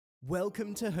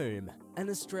Welcome to Whom, an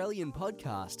Australian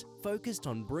podcast focused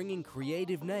on bringing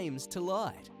creative names to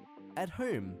light. At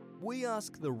Whom, we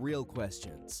ask the real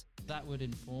questions. That would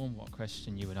inform what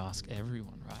question you would ask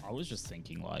everyone, right? I was just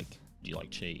thinking, do you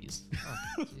like cheese?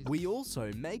 We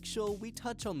also make sure we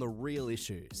touch on the real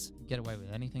issues. You get away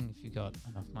with anything if you got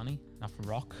enough money, enough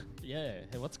rock. Yeah.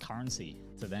 Hey, what's currency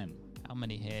to them? How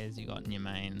many hairs you got in your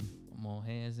mane? More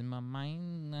hairs in my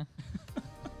mane.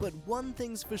 But one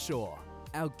thing's for sure,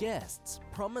 our guests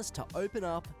promise to open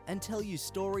up and tell you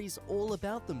stories all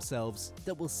about themselves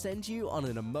that will send you on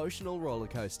an emotional roller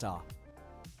coaster.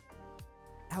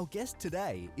 Our guest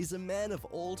today is a man of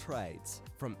all trades,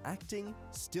 from acting,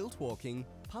 stilt walking,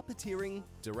 puppeteering,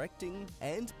 directing,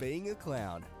 and being a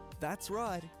clown. That's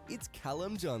right, it's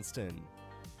Calum Johnston.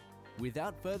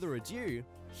 Without further ado,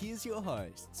 here's your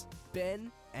hosts,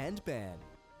 Ben and Ben.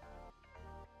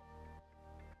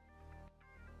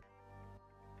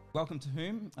 Welcome to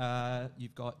Whom.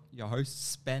 You've got your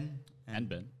hosts, Ben And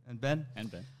Ben.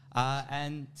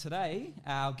 And today,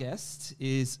 our guest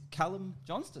is Calum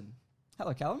Johnston.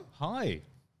 Hello, Calum. Hi,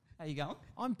 How you going?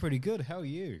 I'm pretty good. How are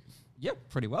you? Yep,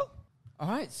 pretty well. All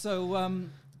right, so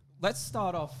let's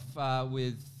start off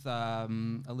with a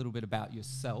little bit about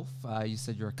yourself. You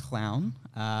said you're a clown.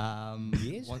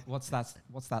 Yes. What's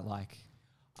that like?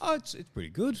 Oh, it's pretty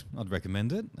good. I'd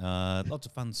recommend it. Lots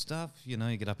of fun stuff. You know,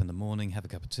 you get up in the morning, have a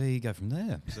cup of tea, go from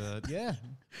there. So, yeah.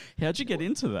 How'd you get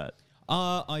into that?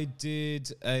 I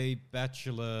did a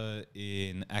bachelor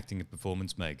in acting and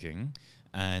performance making,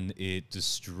 and it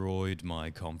destroyed my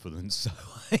confidence, so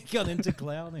I got into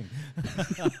clowning.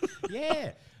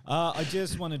 Yeah. I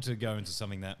just wanted to go into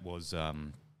something that was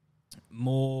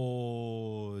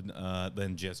more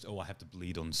than just, I have to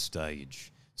bleed on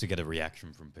stage to get a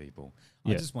reaction from people.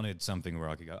 Yeah. I just wanted something where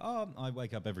I could go, I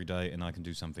wake up every day and I can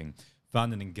do something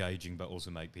fun and engaging, but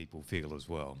also make people feel as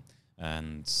well.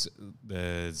 And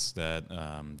there's that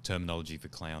terminology for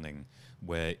clowning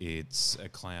where it's a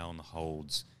clown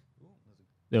holds...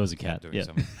 There was a cat. doing Yeah.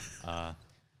 something.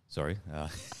 Sorry.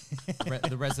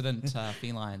 The resident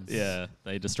felines. Yeah,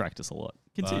 they distract us a lot.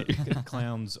 Continue. But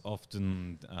clowns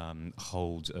often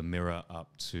hold a mirror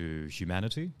up to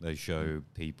humanity. They show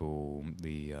people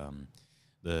the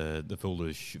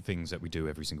foolish things that we do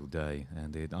every single day,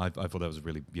 and I thought that was a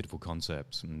really beautiful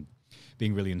concept. And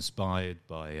being really inspired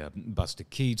by Buster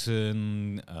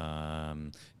Keaton,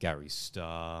 Gary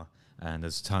Starr, and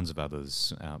there's tons of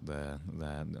others out there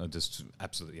that are just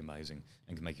absolutely amazing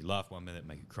and can make you laugh one minute,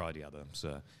 make you cry the other.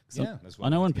 So yeah, that's what I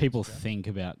know when to get people into. think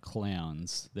about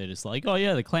clowns, they're just like, oh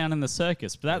yeah, the clown in the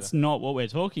circus. But that's not what we're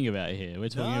talking about here. We're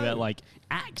talking No. about like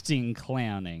acting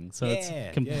clowning. So Yeah, it's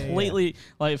yeah, completely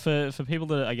like for people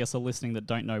that I guess are listening that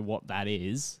don't know what that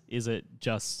is it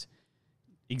just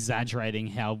exaggerating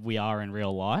how we are in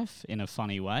real life in a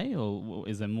funny way, or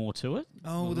is there more to it?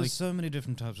 Oh, Or there's like- so many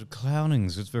different types of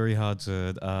clownings. It's very hard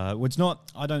to. Well, it's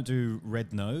not. I don't do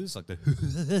red nose like the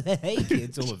hey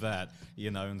kids, all of that.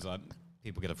 You know, and it's like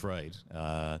people get afraid.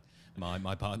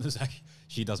 My partner's actually,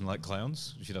 she doesn't like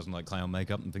clowns. She doesn't like clown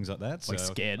makeup and things like that. Like so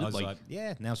scared, I was like- like,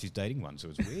 yeah. Now she's dating one, so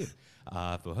it's weird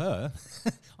for her.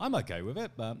 I'm okay with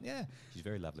it, but yeah, she's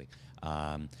very lovely.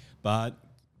 But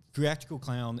theatrical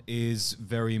clown is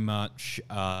very much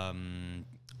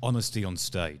honesty on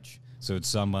stage. So it's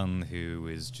someone who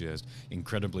is just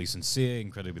incredibly sincere,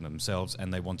 incredibly themselves,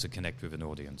 and they want to connect with an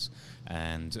audience.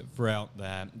 And throughout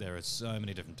that, there are so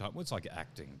many different types. Well, it's like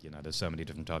acting, you know, there's so many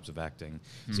different types of acting.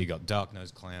 So you've got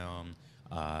dark-nosed clown,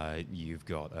 you've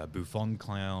got a bouffon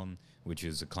clown, which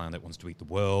is a clown that wants to eat the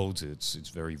world. It's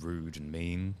very rude and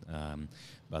mean.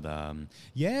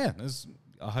 Yeah,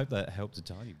 I hope that helped a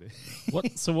tiny bit.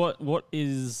 What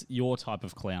is your type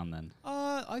of clown then?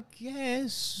 I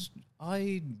guess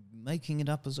I'm making it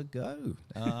up as I go.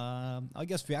 I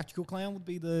guess theatrical clown would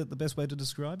be the best way to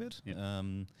describe it. Yeah.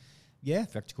 Yeah,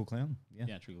 theatrical clown. Yeah.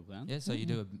 Theatrical clown? Yeah, so you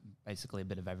do basically a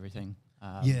bit of everything.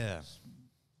 Yeah.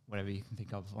 Whatever you can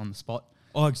think of on the spot.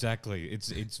 Oh, exactly.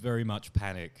 It's very much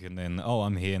panic, and then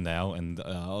I'm here now, and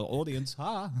audience,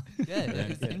 ha. Yeah,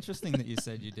 it's interesting that you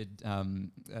said you did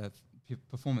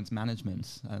performance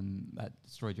management, and that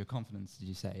destroyed your confidence. Did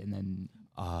you say? And then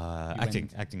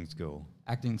Acting school.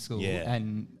 acting school, Yeah.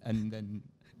 and then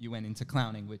you went into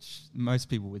clowning, which most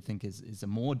people would think is a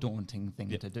more daunting thing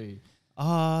to do.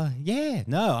 Yeah.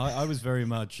 No, I was very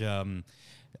much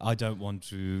I don't want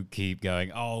to keep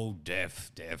going, oh,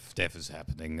 death is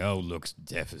happening. Oh, look,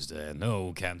 death is there.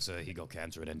 No, cancer, he got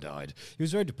cancer and then died. It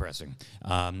was very depressing.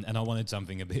 And I wanted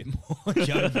something a bit more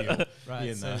jovial. Right,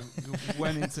 you know.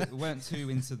 so weren't too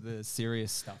into the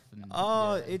serious stuff.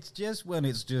 And, It's just when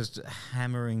it's just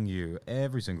hammering you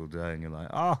every single day and you're like,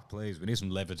 oh, please, we need some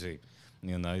levity.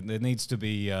 You know, there needs to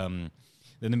be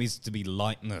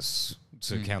lightness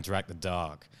to counteract the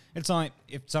dark. It's like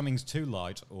if something's too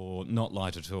light or not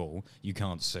light at all, you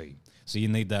can't see. So you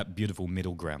need that beautiful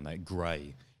middle ground, that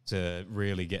grey, to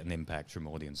really get an impact from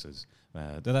audiences.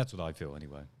 That's what I feel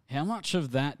anyway. How much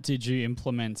of that did you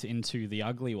implement into The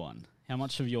Ugly One? How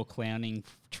much of your clowning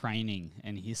training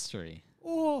and history?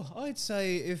 Oh, I'd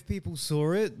say if people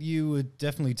saw it, you would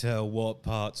definitely tell what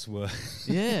parts were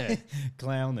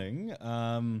clowning.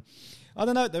 I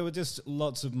don't know, there were just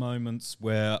lots of moments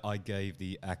where I gave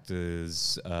the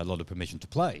actors a lot of permission to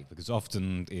play, because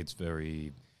often it's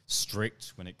very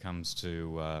strict when it comes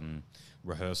to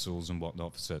rehearsals and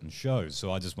whatnot for certain shows. So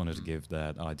I just wanted to give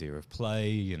that idea of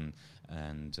play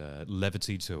and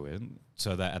levity to it,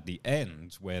 so that at the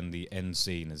end, when the end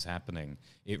scene is happening,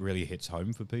 it really hits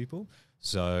home for people.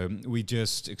 So we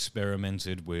just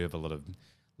experimented with a lot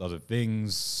of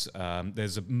things.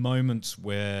 There's a moment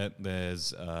where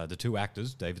there's the two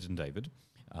actors, David and David,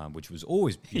 which was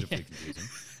always beautifully confusing.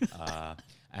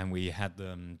 And we had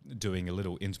them doing a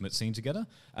little intimate scene together.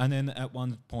 And then at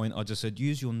one point I just said,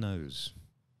 use your nose.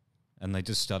 And they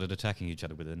just started attacking each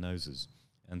other with their noses.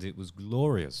 And it was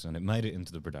glorious, and it made it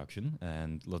into the production,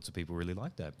 and lots of people really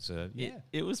liked that. So, yeah.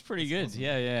 It was pretty good. Awesome.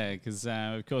 Yeah, because,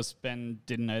 of course, Ben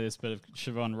didn't know this, but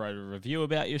Siobhan wrote a review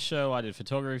about your show. I did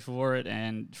photography for it,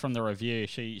 and from the review,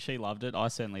 she loved it. I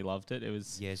certainly loved it.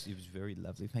 Yes, it was very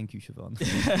lovely. Thank you, Siobhan.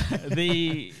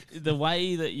 The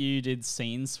way that you did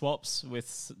scene swaps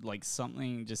with, like,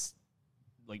 something just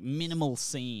like minimal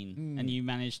scene, and you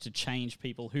managed to change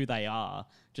people who they are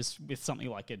just with something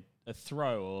like a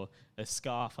throw or a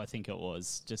scarf, I think it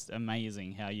was. Just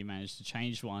amazing how you managed to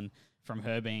change one from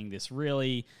her being this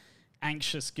really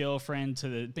anxious girlfriend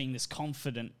to being this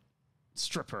confident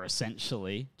stripper,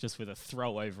 essentially, just with a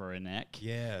throw over her neck.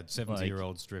 Yeah,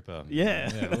 70-year-old stripper. Yeah.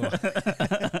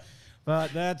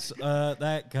 But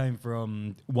that came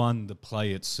from, one, the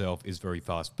play itself is very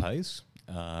fast-paced.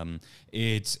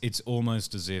 It's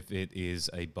almost as if it is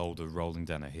a boulder rolling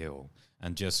down a hill,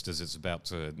 and just as it's about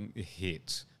to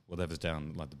hit whatever's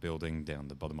down, like the building, down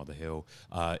the bottom of the hill,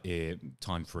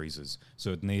 time freezes.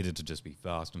 So it needed to just be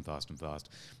fast and fast and fast.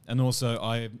 And also,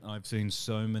 I've seen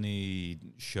so many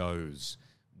shows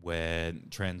where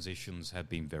transitions have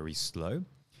been very slow.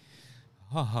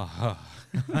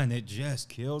 And it just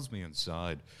kills me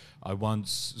inside. I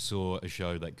once saw a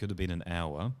show that could have been an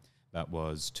hour, that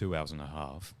was 2 hours and a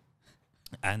half.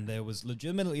 And there was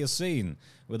legitimately a scene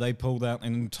where they pulled out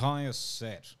an entire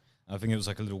set. I think it was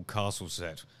like a little castle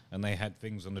set, and they had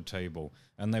things on the table,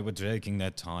 and they were taking their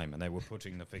time, and they were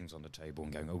putting the things on the table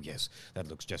and going, oh yes, that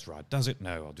looks just right. Does it?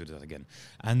 No, I'll do that again.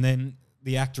 And then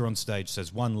the actor on stage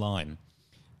says one line,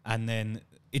 and then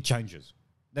it changes.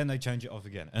 Then they change it off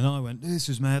again. And I went, this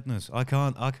is madness. I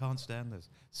can't stand this.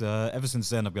 So ever since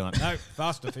then, I've been like, no,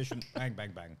 fast, efficient, bang,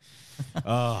 bang, bang.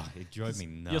 Oh, it drove me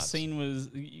nuts. Your scene was,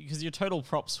 because your total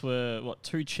props were,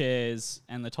 2 chairs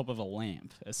and the top of a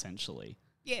lamp, essentially.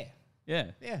 Yeah.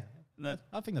 Yeah.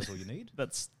 I think that's all you need. I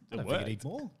don't think you need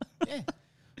more. Yeah.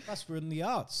 Plus, we're in the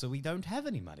arts, so we don't have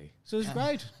any money. So it was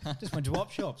great. Just went to op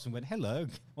shops and went, hello,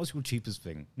 what's your cheapest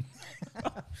thing?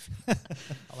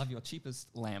 I'll have your cheapest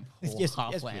lamp or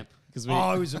half lamp.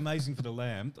 It was amazing for the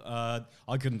lamp.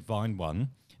 I couldn't find one,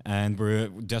 and we're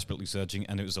desperately searching,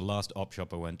 and it was the last op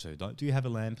shop I went to. Like, do you have a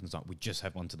lamp? And it's like, we just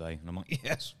have one today. And I'm like,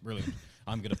 yes, brilliant.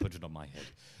 I'm going to put it on my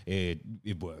head.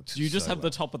 It worked. You just have the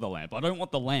top of the lamp. I don't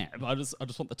want the lamp. I just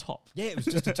want the top. Yeah, it was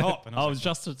just a top. And I was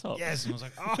just a top. Yes, and I was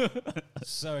like, oh,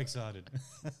 so excited.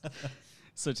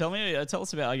 So tell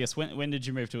us about, I guess, when did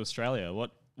you move to Australia?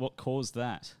 What caused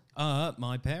that?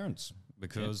 My parents,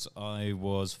 because I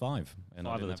was 5 and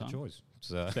I didn't have a choice.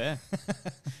 So fair.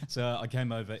 So I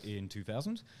came over in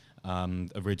 2000.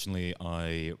 Originally,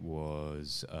 I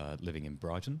was living in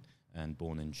Brighton and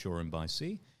born in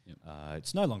Shoreham-by-Sea. Yep.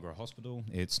 It's no longer a hospital.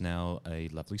 It's now a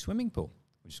lovely swimming pool,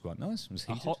 which is quite nice. It was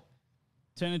heated.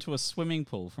 Turn into a swimming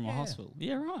pool from a hospital.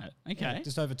 Yeah, right. Okay. Yeah,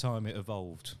 just over time, it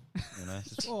evolved.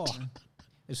 It's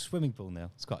a swimming pool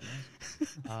now. It's quite nice.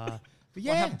 But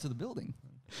what happened to the building?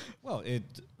 Well, it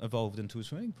evolved into a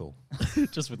swimming pool.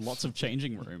 Just with lots of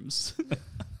changing rooms.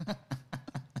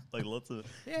 Like lots of.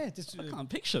 Yeah, just I can't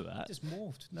picture that. just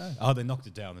morphed. No. Oh, they knocked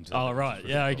it down into. Oh right,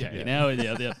 yeah, okay. Yeah. Now,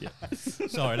 yeah.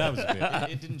 Sorry, that was a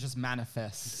bit. It didn't just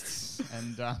manifest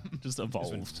and Just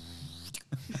evolved.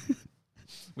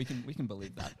 we can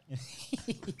believe that.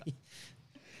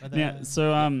 Yeah.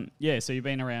 So so you've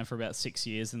been around for about 6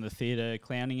 years in the theatre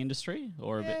clowning industry,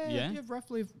 or a bit, yeah.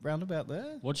 Roughly round about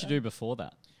there. What'd you do before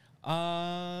that?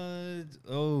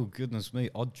 Oh goodness me,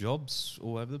 odd jobs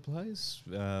all over the place.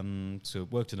 So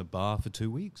worked in a bar for 2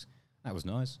 weeks. That was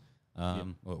nice.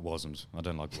 Well, it wasn't. I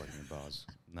don't like working in bars.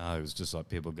 No, it was just like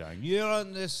people going, "You're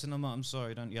on this," and I'm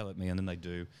sorry, don't yell at me, and then they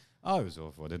do. Oh, it was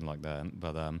awful. I didn't like that.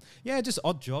 But just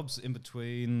odd jobs in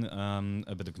between.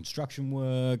 A bit of construction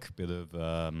work, a bit of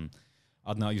I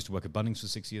don't know. I used to work at Bunnings for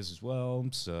 6 years as well.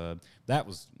 So that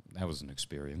was an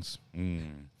experience.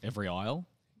 Every aisle.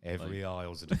 Every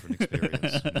aisle's a different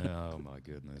experience. Oh my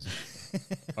goodness.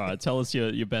 All right, tell us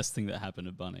your best thing that happened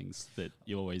at Bunnings that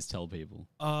you always tell people.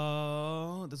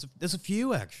 There's a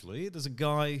few actually. There's a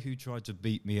guy who tried to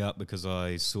beat me up because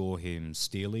I saw him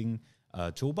stealing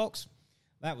a toolbox.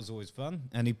 That was always fun.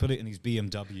 And he put it in his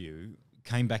BMW,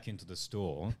 came back into the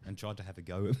store and tried to have a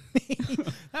go at me.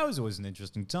 That was always an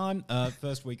interesting time.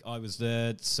 First week I was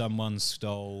there, someone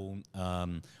stole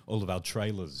all of our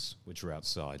trailers, which were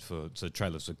outside, so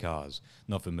trailers for cars,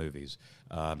 not for movies.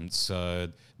 So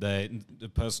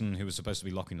the person who was supposed to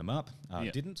be locking them up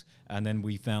didn't. And then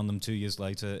we found them 2 years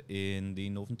later in the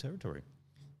Northern Territory.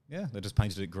 Yeah, they just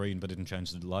painted it green but didn't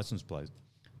change the license plate.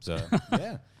 So,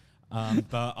 yeah.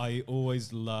 But I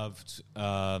always loved...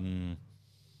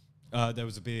 there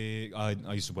was a big... I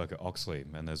used to work at Oxley,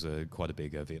 and there's quite a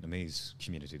big Vietnamese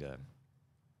community there.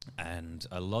 And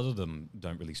a lot of them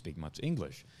don't really speak much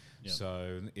English. Yep.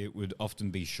 So it would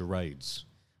often be charades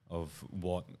of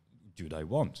what do they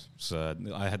want. So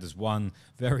I had this one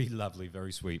very lovely,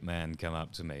 very sweet man come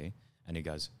up to me, and he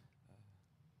goes...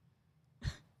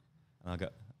 And I go,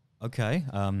 okay,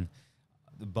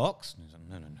 the box? And he's like,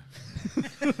 no.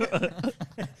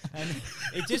 And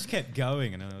it just kept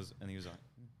going, and he was like,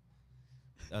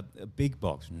 a big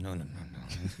box. No. And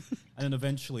then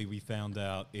eventually we found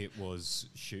out it was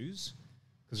shoes,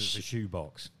 because it's a shoe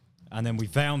box. And then we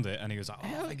found it, and he was like,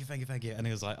 oh, thank you. And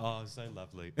he was like, oh, so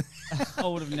lovely. I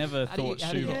would have never thought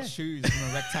shoe box. Shoes from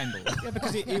a rectangle. Yeah,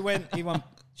 because he went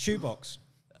shoe box.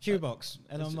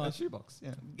 And I'm like, shoebox,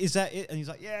 yeah. Is that it? And he's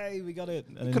like, yeah, we got it.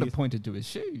 And He could have pointed to his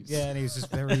shoes. Yeah, and he was just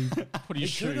very... Put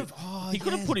his shoe. He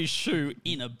could have put his shoe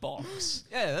in a box.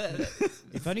 Yeah.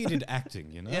 If only he did acting,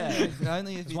 you know? Yeah,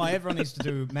 only if That's why everyone needs to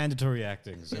do mandatory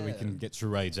acting so we can get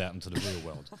charades out into the real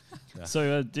world. Yeah.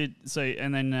 So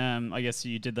and then I guess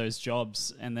you did those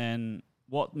jobs, and then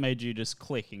what made you just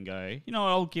click and go,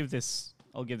 I'll give this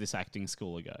acting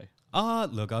school a go?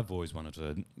 Look, I've always wanted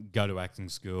to go to acting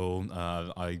school.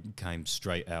 I came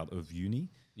straight out of uni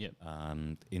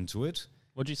into it.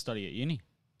 What did you study at uni?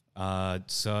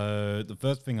 So the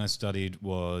first thing I studied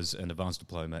was an advanced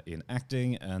diploma in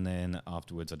acting, and then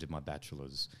afterwards I did my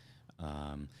bachelor's.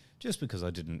 Just because I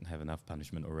didn't have enough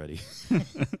punishment already.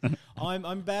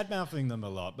 I'm bad-mouthing them a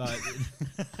lot, but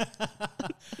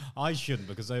I shouldn't,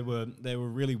 because they were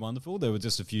really wonderful. There were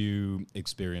just a few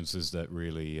experiences that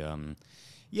really...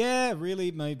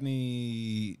 really made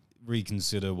me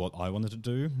reconsider what I wanted to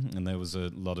do. And there was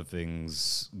a lot of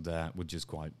things that were just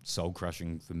quite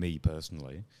soul-crushing for me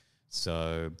personally.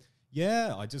 So,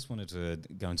 I just wanted to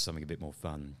go into something a bit more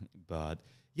fun. But,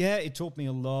 it taught me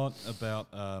a lot about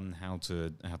how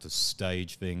to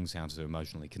stage things, how to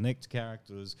emotionally connect to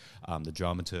characters, the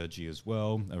dramaturgy as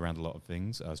well, around a lot of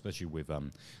things, especially with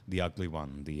The Ugly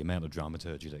One. The amount of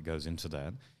dramaturgy that goes into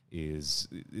that is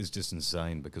just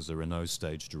insane, because there are no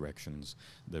stage directions.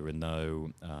 There are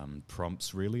no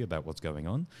prompts really about what's going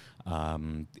on.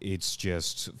 It's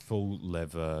just full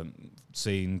lever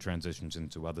scene transitions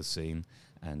into other scene,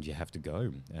 and you have to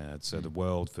go. So the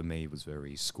world for me was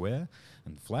very square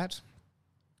and flat.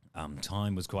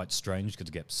 Time was quite strange because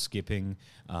it kept skipping.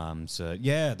 There's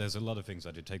a lot of things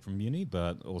I did take from uni,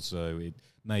 but also it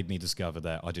made me discover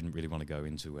that I didn't really want to go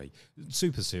into a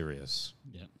super serious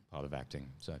part of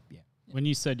acting. So, When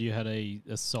you said you had a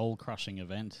soul-crushing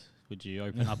event, would you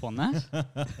open up on that?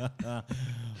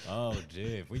 Oh,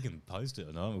 dear. If we can post it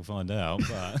or not, we'll find out.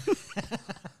 But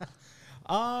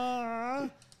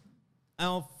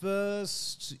our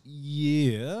first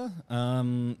year,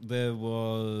 there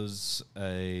was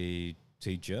a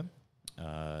teacher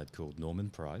called Norman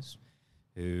Price,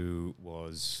 who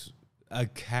was a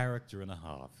character and a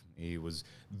half. He was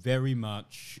very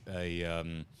much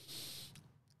a...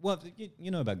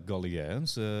 you know about Goliath,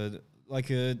 so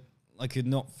like a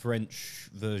not French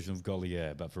version of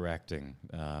Goliath, but for acting.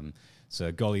 So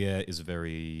Goliath is a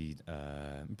very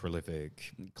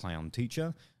prolific clown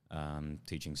teacher,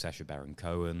 teaching Sacha Baron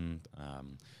Cohen,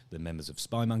 the members of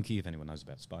Spy Monkey, if anyone knows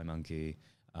about Spy Monkey.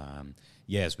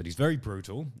 Yes, but he's very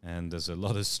brutal, and there's a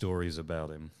lot of stories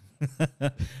about him.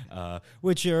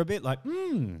 Which are a bit like,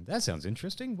 that sounds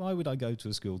interesting. Why would I go to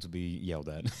a school to be yelled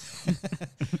at?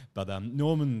 But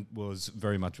Norman was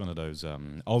very much one of those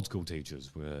old school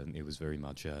teachers where it was very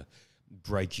much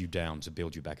break you down to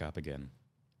build you back up again.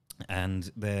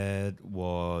 And there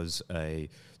was a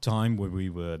time where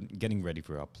we were getting ready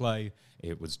for our play.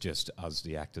 It was just us,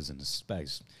 the actors, in the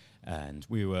space, and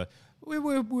we were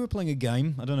playing a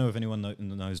game. I don't know if anyone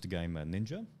knows the game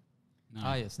Ninja. No.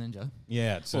 Ah, yes, Ninja.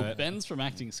 Yeah, it's Well, Ben's from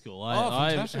acting school.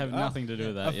 fantastic. I have nothing to do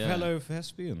with that. A fellow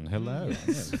thespian. Hello.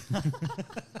 Yes.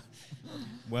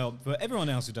 Well, for everyone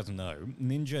else who doesn't know,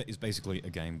 Ninja is basically a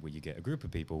game where you get a group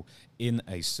of people in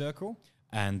a circle,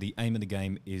 and the aim of the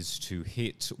game is to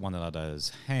hit one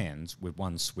another's hands with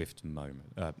one swift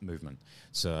movement.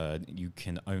 So you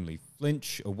can only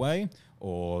flinch away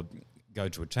or go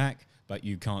to attack, but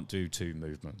you can't do two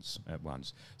movements at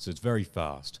once. So it's very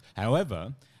fast.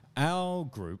 However, our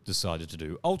group decided to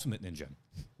do Ultimate Ninja,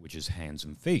 which is hands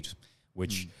and feet,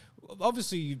 which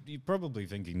obviously you're probably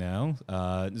thinking now,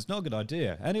 it's not a good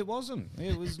idea. And it wasn't.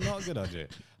 It was not a good idea.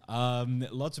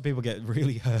 Lots of people get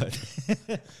really hurt.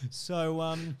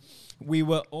 So we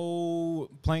were all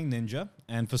playing Ninja,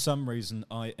 and for some reason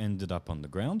I ended up on the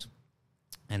ground.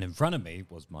 And in front of me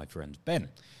was my friend Ben.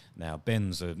 Now,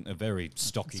 Ben's a very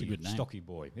stocky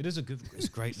boy. It's a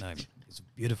great name. It's a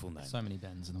beautiful name. So many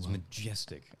Bens in the It's world.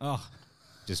 majestic. Oh,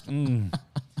 just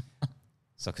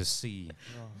it's like a sea.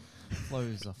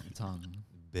 Flows off the tongue.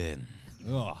 Ben.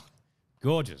 Oh,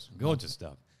 gorgeous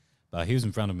stuff. But he was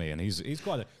in front of me, and he's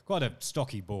quite a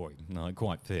stocky boy,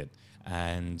 quite fit,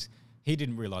 and he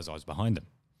didn't realise I was behind him.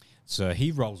 So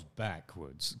he rolls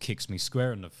backwards, kicks me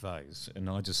square in the face, and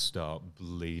I just start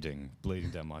bleeding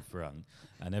down my front.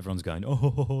 And everyone's going,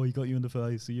 "Oh, he got you in the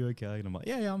face. Are you okay?" And I'm like,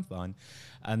 "Yeah, I'm fine."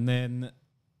 And then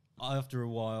after a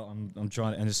while, I'm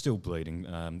trying, and it's still bleeding.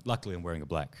 Luckily, I'm wearing a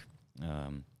black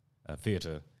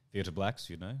theatre blacks,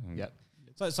 Yep.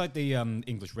 So it's like the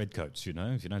English redcoats,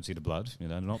 If you don't see the blood,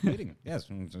 they're not bleeding. Yes,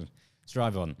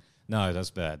 strive on. No,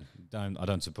 that's bad. I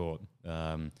don't support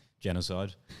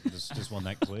genocide. Just want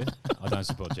that clear. I don't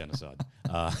support genocide.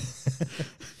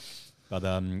 But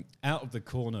out of the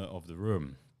corner of the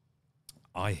room,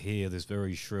 I hear this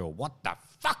very shrill, "What the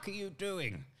fuck are you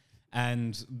doing?"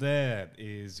 And there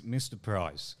is Mr.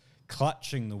 Price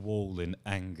clutching the wall in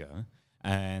anger.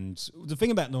 And the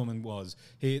thing about Norman was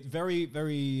he was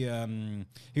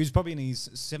probably in his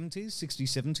 60s,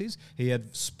 70s. He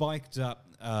had spiked up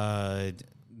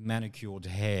manicured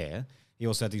hair. He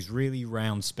also had these really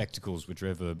round spectacles, which were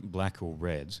either black or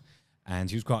red. And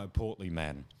he was quite a portly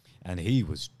man. And he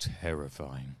was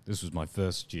terrifying. This was my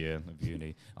first year of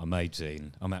uni. I'm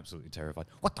 18. I'm absolutely terrified.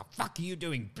 "What the fuck are you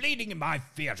doing? Bleeding in my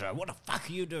theatre. What the fuck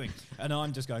are you doing?" And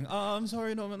I'm just going, "Oh, I'm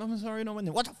sorry, Norman. I'm sorry,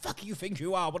 Norman. What the fuck do you think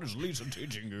you are? What is Lisa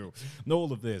teaching you?" And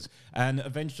all of this. And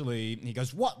eventually he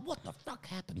goes, What the fuck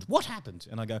happened? What happened?"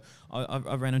 And I go,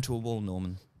 I ran into a wall,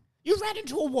 Norman." "You ran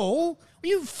into a wall?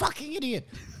 You fucking idiot."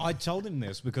 I told him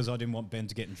this because I didn't want Ben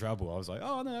to get in trouble. I was like,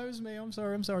 "Oh, no, it was me. I'm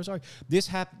sorry. This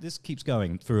keeps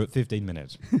going for 15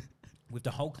 minutes with the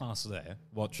whole class there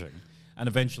watching. And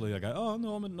eventually I go, "Oh,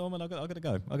 Norman, I gotta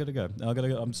go.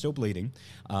 I'm still bleeding.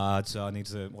 So I need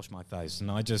to wash my face." And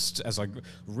I just, as I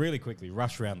really quickly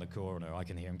rush around the corner, I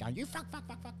can hear him going, "You fuck,"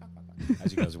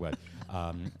 as he goes away.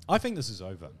 I think this is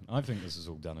over. I think this is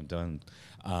all done and done.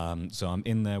 So I'm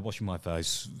in there washing my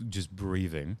face, just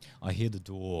breathing. I hear the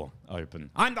door open.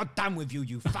 "I'm not done with you,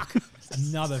 you fuck."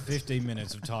 Another 15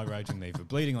 minutes of tirading me for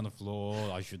bleeding on the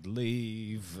floor. I should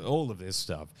leave. All of this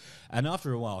stuff. And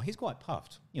after a while, he's quite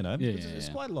puffed. It's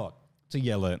quite a lot to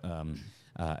yell at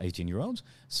 18-year-olds.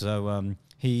 So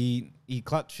he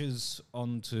clutches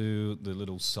onto the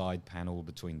little side panel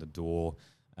between the door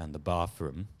and the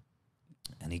bathroom.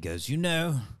 And he goes,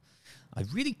 "I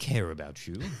really care about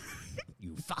you,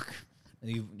 you fuck."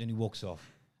 And then he walks off.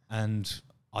 And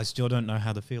I still don't know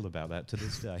how to feel about that to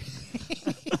this day.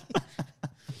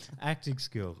 Acting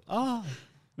skill.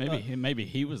 Maybe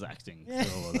he was acting for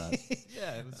all of that.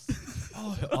 Yeah, it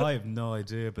was. I have no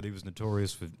idea, but he was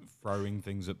notorious for throwing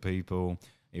things at people.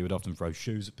 He would often throw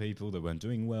shoes at people that weren't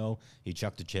doing well. He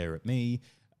chucked a chair at me.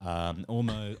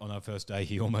 Almost on our first day,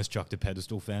 he almost chucked a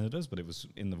pedestal fan at us, but it was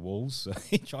in the walls, so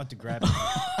he tried to grab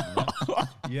it.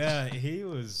 Yeah, he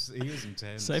was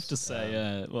intense. Safe to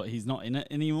say, he's not in it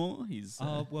anymore? He's...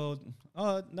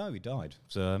 no, he died.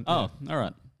 So all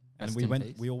right. And Rest we in went.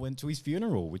 peace. We all went to his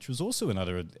funeral, which was also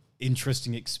another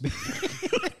interesting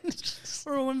experience.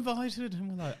 We're all invited,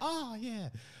 and we're like, "Oh yeah."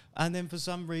 And then for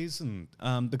some reason,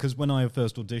 because when I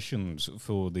first auditioned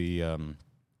for the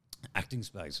acting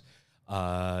space,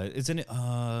 isn't it?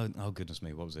 Oh goodness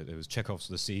me, what was it? It was Chekhov's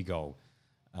The Seagull,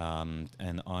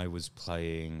 and I was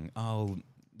playing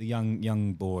the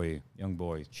young boy.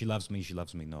 She loves me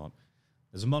not.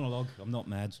 There's a monologue. I'm not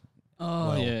mad. Oh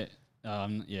Well,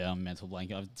 yeah. I'm mental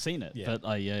blank. I've seen it, Yeah.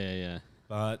 but yeah.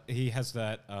 But he has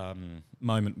that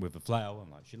moment with the flower.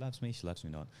 I'm like, she loves me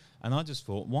not. And I just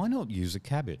thought, why not use a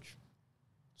cabbage?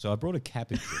 So I brought a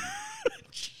cabbage in,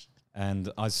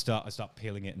 and I start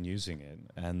peeling it and using it.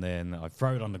 And then I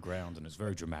throw it on the ground, and it's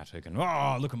very dramatic. And,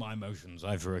 look at my emotions.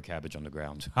 I threw a cabbage on the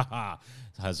ground. Ha ha,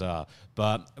 huzzah.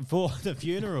 But for the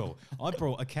funeral, I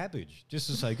brought a cabbage just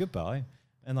to say goodbye.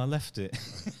 And I left it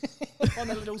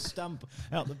on a little stump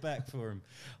out the back for him.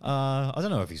 I don't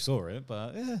know if he saw it,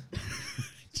 but yeah.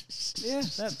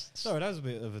 Sorry, that was a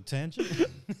bit of a tangent.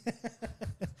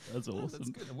 That's awesome.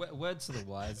 That's good. Word to the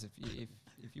wise: if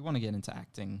you want to get into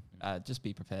acting, just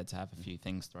be prepared to have a few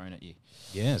things thrown at you.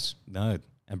 Yes, no,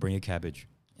 and bring a cabbage.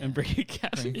 And bring a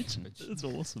cabbage. That's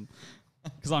awesome.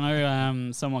 Because I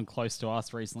know someone close to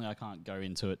us recently, I can't go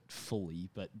into it fully,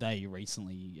 but they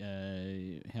recently,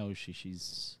 how old is she?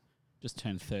 She's just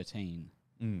turned 13,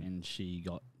 and she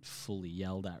got fully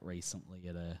yelled at recently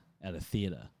at a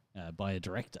theatre by a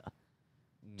director.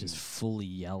 Just fully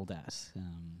yelled at.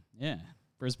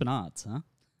 Brisbane Arts, huh?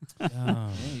 Yeah,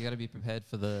 you got to be prepared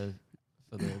for the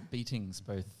beatings,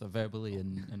 both verbally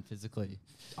and physically.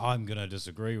 I'm gonna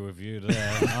disagree with you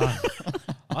there.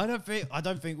 I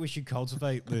don't think we should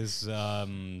cultivate this,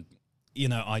 idea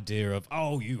of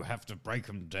you have to break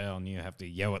them down, you have to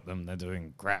yell at them, they're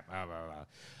doing crap. Blah, blah, blah.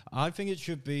 I think it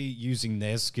should be using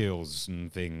their skills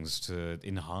and things to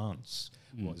enhance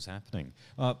what is happening.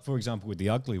 For example, with the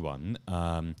ugly one,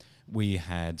 we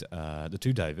had the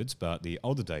two Davids, but the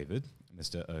older David,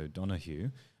 Mr. O'Donoghue.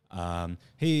 I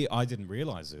didn't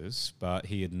realise this, but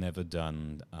he had never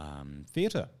done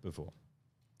theatre before.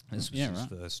 This was his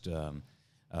first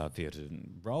theatre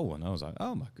role, and I was like,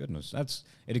 oh my goodness,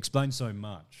 it explains so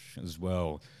much as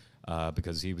well,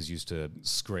 because he was used to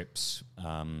scripts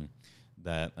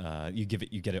that you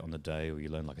get it on the day, or you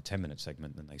learn like a 10-minute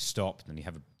segment, then they stop, and then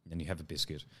you have a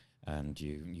biscuit, and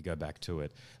you go back to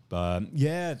it. But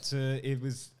it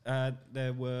was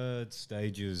there were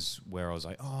stages where I was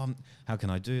like, how can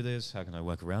I do this? How can I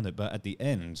work around it? But at the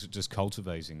end, just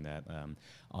cultivating that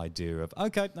idea of,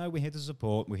 okay, no, we're here to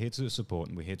support,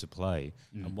 and we're here to play.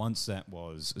 And once that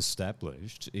was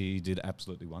established, he did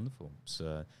absolutely wonderful.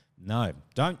 So no,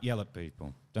 don't yell at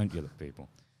people.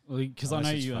 Well, because I know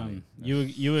Unless it's funny.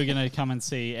 you were going to come and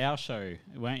see our show,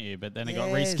 weren't you? But then it got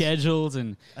Yes. rescheduled,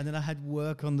 and then I had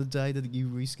work on the day that you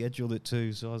rescheduled it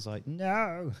too, so I was like,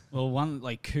 no. well,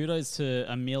 kudos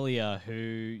to Amelia, who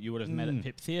you would have met at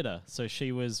Pip Theatre. So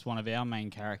she was one of our main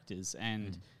characters,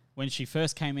 and when she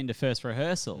first came into first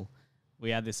rehearsal, we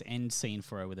had this end scene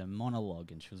for her with a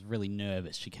monologue, and she was really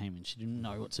nervous. She came in, she didn't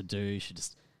know what to do. She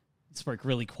just spoke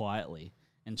really quietly.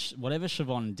 And whatever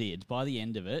Siobhan did, by the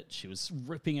end of it, she was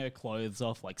ripping her clothes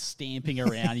off, like stamping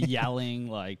around,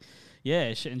 yelling,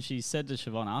 and she said to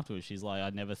Siobhan afterwards, she's like, I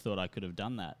never thought I could have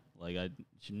done that.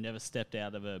 She never stepped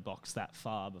out of her box that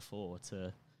far before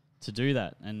to do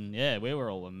that. And we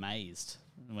were all amazed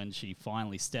when she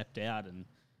finally stepped out and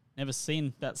never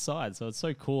seen that side. So it's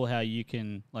so cool how you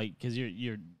can, because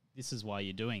this is why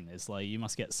you're doing this. You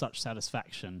must get such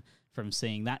satisfaction from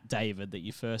seeing that David that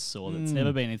you first saw that's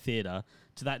never been in theatre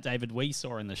to that David we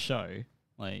saw in the show.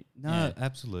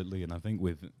 Absolutely. And I think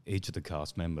with each of the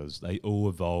cast members, they all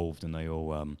evolved and they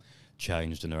all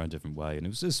changed in their own different way. And it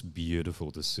was just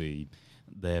beautiful to see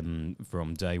them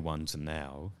from day one to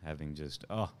now having just,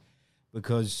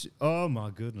 because, oh my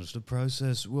goodness, the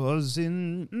process was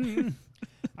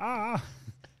oh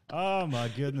my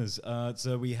goodness.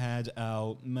 So we had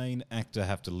our main actor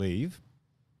have to leave.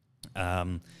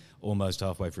 Almost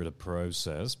halfway through the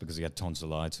process because he had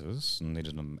tonsillitis and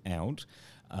needed him out.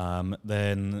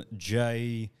 Then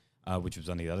Jay, which was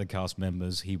one of the other cast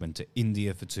members, he went to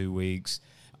India for 2 weeks.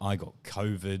 I got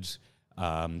COVID.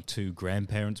 2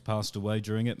 grandparents passed away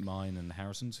during it, mine and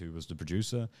Harrison's, who was the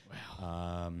producer.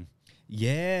 Wow.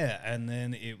 And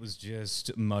then it was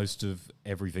just most of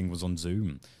everything was on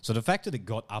Zoom. So the fact that it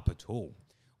got up at all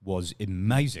was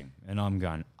amazing. And I'm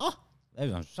going,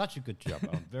 they've done such a good job.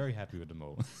 I'm very happy with them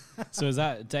all. So is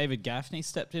that David Gaffney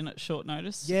stepped in at short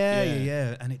notice?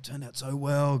 Yeah. And it turned out so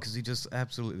well because he just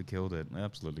absolutely killed it.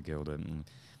 And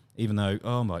even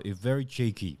though, he's very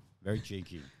cheeky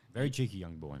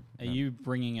young boy. Are you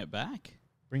bringing it back?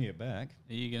 Bring it back.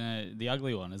 Are you gonna the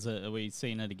ugly one? Are we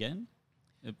seeing it again?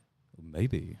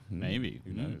 Maybe. Maybe.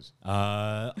 Who knows?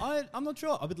 I'm not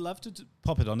sure. I would love to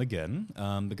pop it on again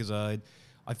because I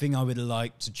think I would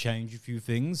like to change a few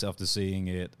things after seeing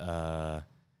it up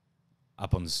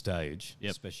on the stage,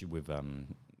 especially with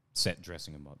set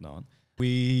dressing and whatnot.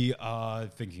 We are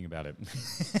thinking about it.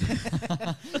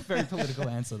 Very political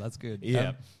answer. That's good.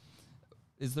 Yeah.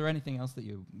 Is there anything else that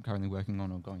you're currently working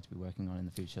on or going to be working on in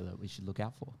the future that we should look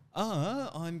out for?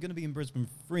 I'm going to be in Brisbane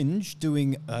Fringe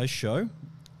doing a show.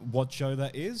 What show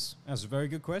that is? That's a very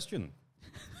good question.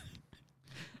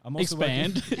 I'm also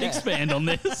Expand on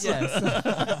this.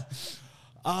 Yes.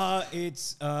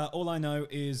 It's all I know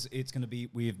is it's going to be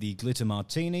with the Glitter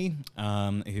Martini,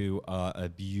 who are a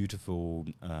beautiful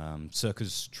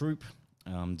circus troupe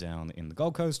down in the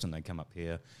Gold Coast, and they come up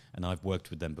here, and I've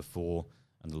worked with them before.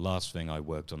 And the last thing I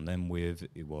worked on them with,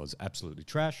 it was absolutely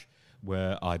trash,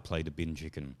 where I played a bin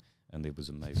chicken, and it was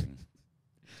amazing.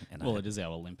 And Well, it is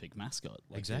our Olympic mascot.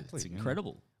 Like, Exactly, It's yeah.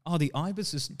 incredible. Oh, the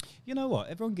ibis is... You know what?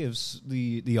 Everyone gives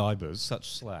the ibis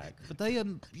such slack, but they are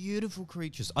beautiful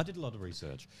creatures. I did a lot of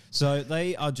research. So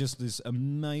they are just this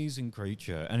amazing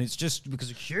creature, and it's just because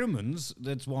of humans,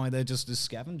 that's why they're just this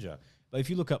scavenger. But if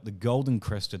you look up the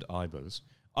golden-crested ibis,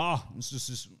 it's just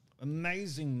this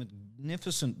amazing,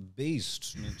 magnificent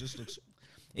beast. And it just looks...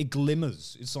 It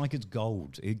glimmers. It's like it's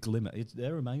gold. It glimmers.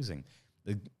 They're amazing.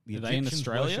 The Are they in Egyptians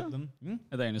Australia? worship them.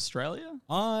 Are they in Australia?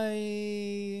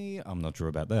 I'm not sure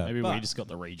about that. Maybe but we just got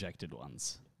the rejected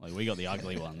ones. Like, we got the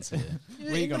ugly ones here.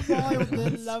 in the wild,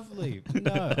 they're lovely.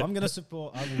 No, I'm going to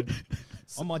support. I will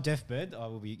on my deathbed. I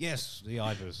will be the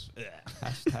ibis.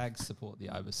 Hashtag support the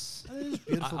ibis. It is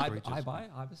beautiful I creatures. buy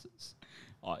ibises.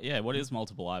 Yeah, what is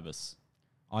multiple ibis?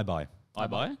 I buy. I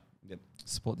buy? Yep.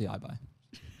 Support the ibuy.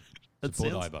 That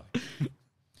Support sounds- I buy.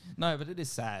 No, but it is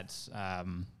sad.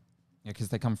 Because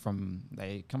they come from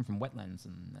wetlands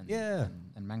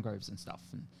and mangroves and stuff,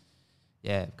 and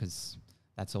because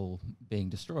that's all being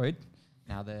destroyed.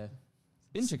 Now they're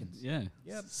bin chickens. Yeah.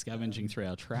 Yep. Scavenging through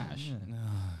our trash. Oh,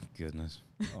 goodness.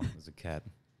 Oh, there's a cat.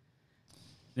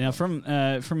 Now, from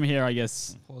here, I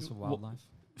guess, Pause for wildlife.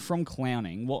 from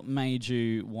clowning, what made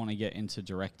you want to get into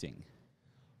directing?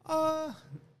 I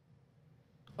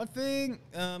think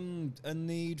a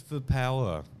need for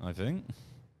power, I think.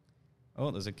 Oh,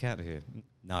 there's a cat here.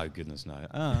 No, goodness, no.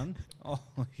 Oh,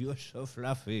 you're so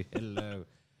fluffy. Hello.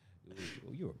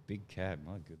 Oh, you're a big cat.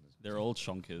 My goodness. They're all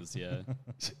chonkers, yeah.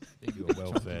 You're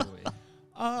well fed.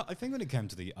 I think when it came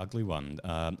to the ugly one,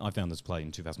 I found this play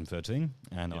in 2013,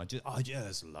 and I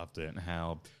just loved it, and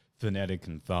how phonetic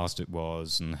and fast it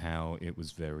was, and how it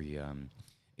was very...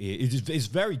 it's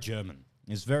very German.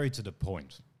 It's very to the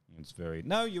point. It's very,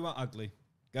 no, you are ugly.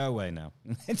 Go away now.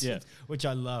 Which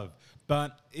I love.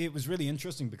 But it was really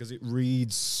interesting because it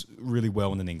reads really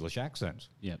well in an English accent.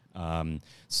 Yeah.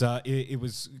 So it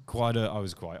was quite I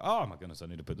was quite, oh my goodness, I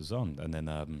need to put this on. And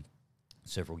then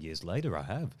several years later I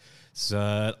have.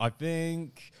 So I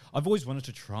think I've always wanted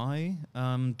to try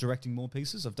directing more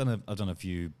pieces. I've done a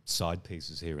few side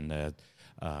pieces here and there.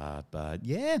 But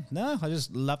I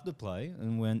just loved the play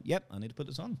and went, yep, I need to put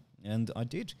this on. And I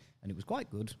did. And it was quite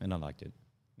good and I liked it.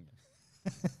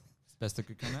 It's best that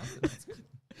could come out. That's good.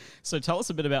 So tell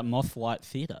us a bit about Mothlight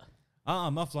Theatre.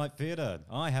 Mothlight Theatre.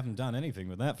 I haven't done anything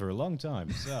with that for a long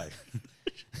time, so...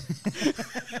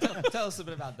 Tell us a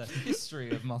bit about the history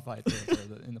of Mothlight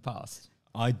Theatre in the past.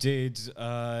 I did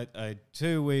a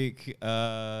 8-week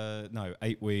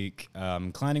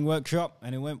clowning workshop,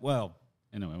 and it went well.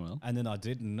 And it went well. And then I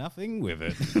did nothing with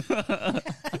it.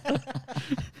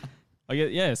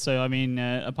 So, I mean,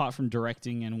 apart from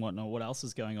directing and whatnot, what else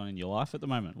is going on in your life at the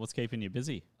moment? What's keeping you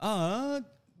busy?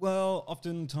 Well,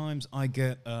 oftentimes I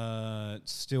get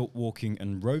stilt walking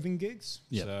and roving gigs.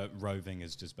 Yep. So roving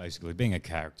is just basically being a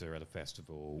character at a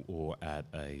festival or at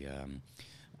a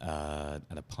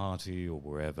party or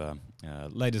wherever.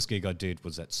 Latest gig I did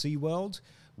was at SeaWorld,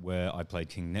 where I played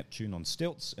King Neptune on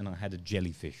stilts, and I had a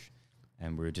jellyfish.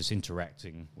 And we were just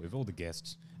interacting with all the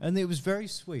guests. And it was very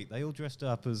sweet. They all dressed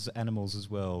up as animals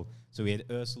as well. So we had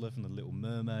Ursula from The Little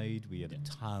Mermaid. We had a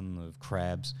ton of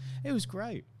crabs. It was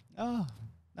great. Oh,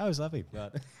 that was lovely.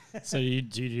 But So do you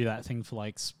do that thing for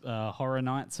like horror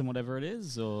nights and whatever it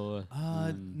is? Or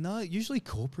no, usually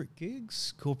corporate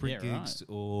gigs. Right.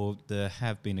 Or there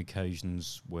have been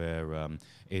occasions where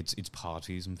it's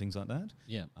parties and things like that.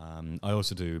 Yeah. I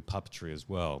also do puppetry as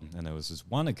well. And there was this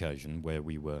one occasion where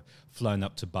we were flown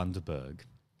up to Bundaberg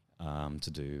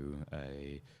to do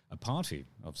a party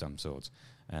of some sort.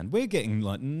 And we're getting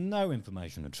like no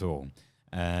information at all.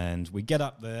 And we get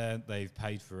up there, they've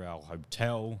paid for our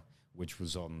hotel. which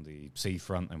was on the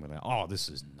seafront, and we're like, oh, this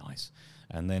is nice.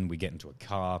 And then we get into a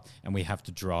car, and we have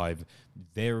to drive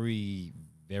very,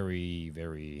 very,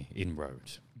 very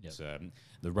in-road. Yep. So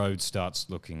the road starts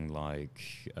looking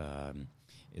like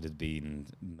it had been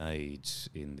made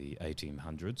in the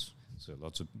 1800s, so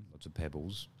lots of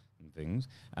pebbles and things.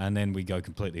 And then we go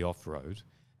completely off-road,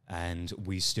 and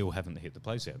we still haven't hit the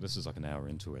place yet. This is like an hour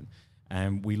into it.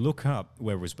 And we look up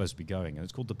where we're supposed to be going, and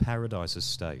it's called the Paradise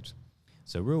Estate.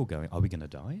 So we're all going, are we going to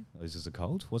die? Is this a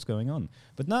cult? What's going on?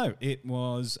 But no, it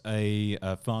was a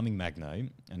farming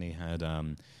magnate, and he had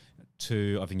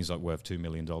I think he's like worth $2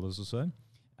 million or so.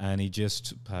 And he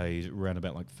just paid around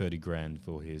about like 30 grand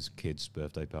for his kid's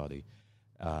birthday party.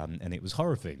 And it was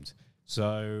horror themed.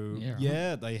 So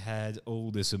yeah, they had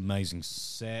all this amazing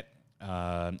set,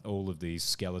 all of these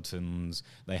skeletons.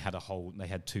 They had they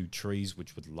had 2 trees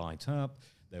which would light up.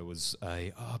 There was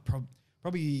a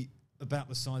probably about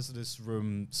the size of this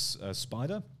room's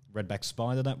spider, redback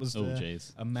spider. That was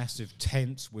a massive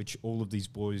tent which all of these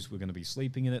boys were going to be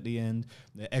sleeping in at the end.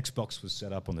 The Xbox was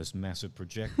set up on this massive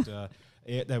projector.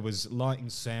 There was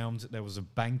lighting, sound. There was a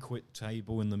banquet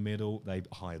table in the middle. They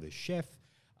hired a chef,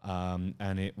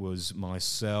 and it was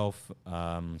myself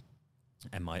and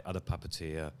my other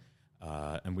puppeteer,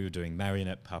 and we were doing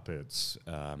marionette puppets,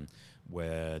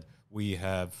 where we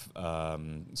have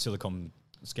silicone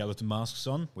skeleton masks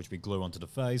on, which we glue onto the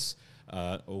face,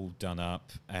 all done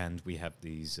up, and we have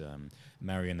these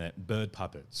marionette bird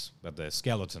puppets, but they're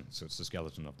skeletons, so it's the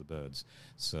skeleton of the birds.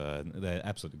 So they're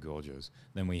absolutely gorgeous.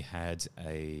 Then we had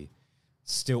a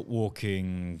stilt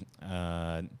walking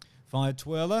fire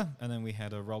twirler, and then we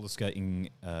had a roller skating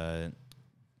MJ?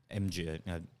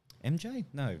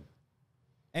 No.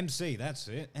 MC, that's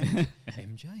it.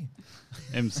 MJ.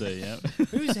 MC, yeah.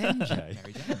 Who's MJ?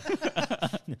 Mary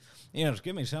Jane. Yes,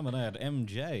 give me some of that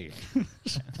MJ.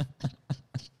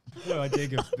 Well, I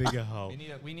dig a bigger hole.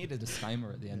 We need a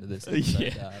disclaimer at the end of this.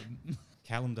 Yeah.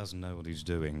 Callum doesn't know what he's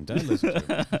doing. Don't listen to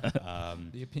him.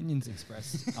 The opinions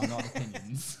expressed are not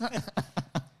opinions.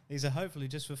 These are hopefully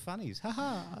just for funnies.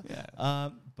 Ha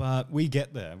Yeah. But we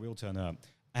get there. We all turn up.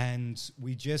 And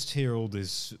we just hear all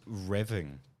this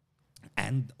revving.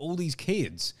 And all these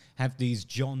kids have these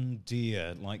John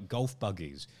Deere like golf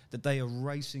buggies that they are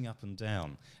racing up and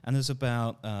down. And there's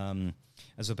about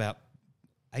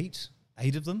 8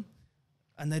 of them,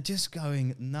 and they're just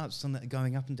going nuts and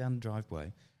going up and down the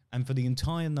driveway. And for the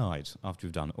entire night, after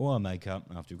we've done all our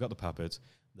makeup, after we've got the puppets,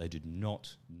 they did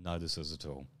not notice us at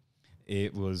all.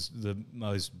 It was the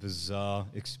most bizarre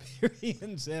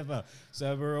experience ever.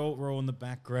 So we're all in the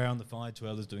background. The fire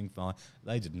twirlers doing fire.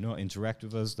 They did not interact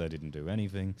with us. They didn't do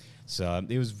anything. So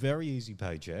it was very easy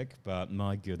paycheck, but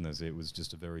my goodness, it was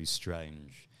just a very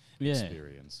strange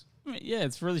experience. I mean, yeah,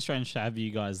 it's really strange to have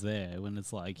you guys there when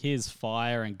it's like, here's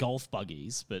fire and golf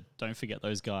buggies, but don't forget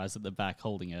those guys at the back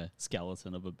holding a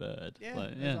skeleton of a bird.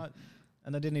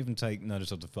 And they didn't even take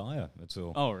notice of the fire at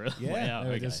all. Oh, really? Yeah. Wow, They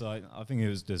were okay. just like, I think it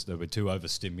was just they were too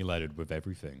overstimulated with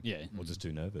everything. Yeah. Or just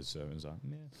too nervous. So it was like,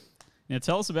 yeah. Now,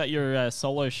 tell us about your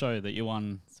solo show that you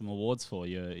won some awards for.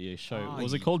 Your show, what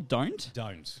was it called? Don't?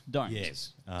 Don't. Don't.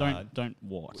 Yes. Don't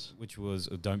what? Which was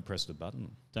Don't Press the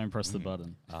Button. Don't press the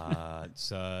button.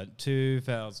 So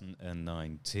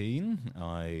 2019,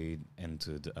 I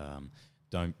entered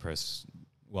Don't Press...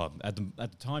 Well, at the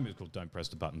time it was called Don't Press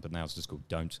the Button, but now it's just called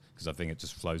Don't, because I think it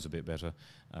just flows a bit better.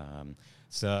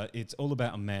 So it's all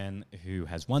about a man who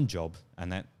has one job,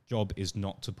 and that job is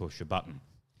not to push a button.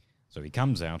 So he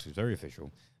comes out, he's very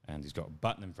official, and he's got a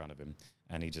button in front of him,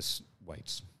 and he just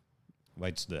waits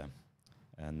there.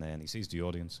 And then he sees the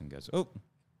audience and goes, oh,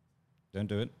 don't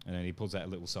do it. And then he pulls out a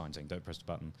little sign saying, don't press the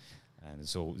button. And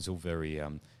it's all very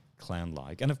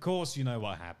clown-like. And of course, you know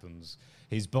what happens.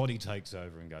 His body takes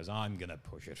over and goes, I'm going to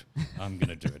push it. I'm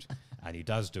going to do it. And he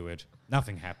does do it.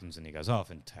 Nothing happens, and he goes, oh,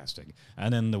 fantastic.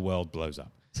 And then the world blows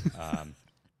up.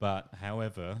 But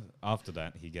however, after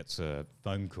that, he gets a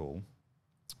phone call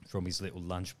from his little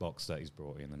lunchbox that he's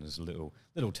brought in, and there's a little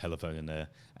telephone in there,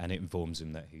 and it informs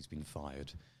him that he's been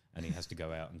fired. And he has to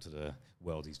go out into the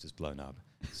world he's just blown up.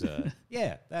 So,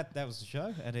 yeah, that was the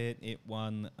show. And it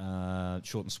won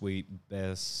Short and Sweet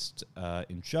Best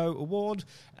in Show Award,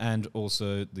 and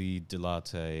also the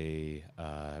Delarte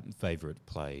Favourite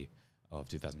Play of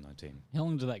 2019. How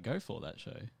long did that go for, that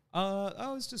show?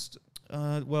 I was just...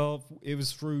 it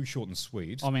was through Short and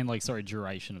Sweet. I mean,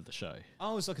 duration of the show.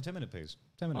 Oh, it's like a 10-minute piece.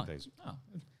 10-minute piece. Oh.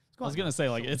 It's I was going to say,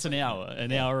 like, it's an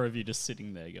hour of you just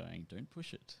sitting there going, don't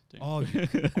push it. Oh,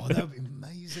 that would be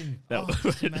amazing.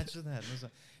 Just imagine that. And I was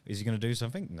like, is he going to do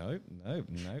something? No.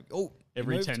 Oh,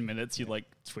 every 10 minutes you like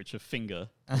twitch a finger.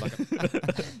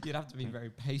 You'd have to be very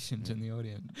patient in the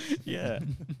audience. Yeah.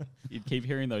 You'd keep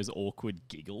hearing those awkward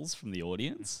giggles from the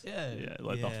audience. Yeah,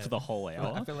 for the whole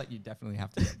hour. I feel like you definitely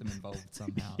have to get them involved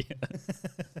somehow.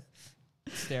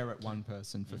 Stare at one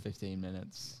person for 15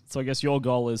 minutes. So I guess your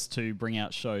goal is to bring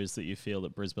out shows that you feel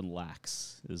that Brisbane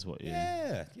lacks, is what you...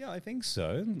 Yeah, I think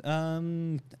so.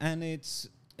 And it's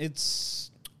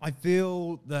I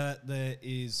feel that there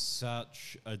is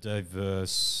such a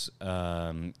diverse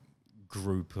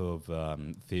group of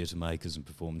theatre makers and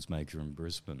performance makers in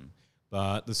Brisbane.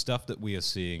 But the stuff that we are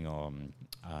seeing on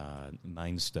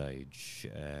main stage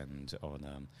and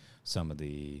on some of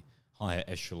the higher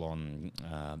echelon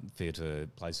theatre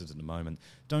places at the moment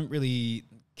don't really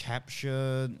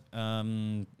capture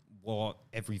what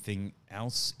everything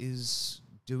else is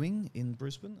doing in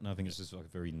Brisbane. And I think it's just like a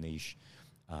very niche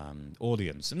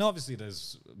audience. And obviously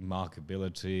there's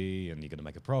marketability and you're going to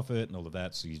make a profit and all of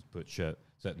that. So you put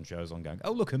certain shows on going,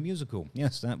 oh, look, a musical.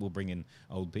 Yes, that will bring in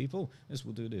old people. This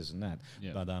will do this and that.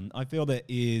 Yeah. But I feel there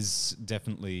is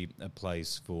definitely a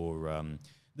place for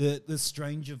the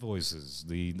stranger voices,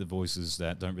 the voices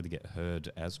that don't really get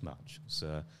heard as much.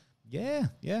 So, yeah.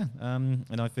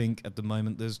 And I think at the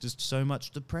moment there's just so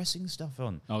much depressing stuff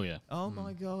on. Oh, yeah. Oh,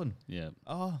 my God. Yeah.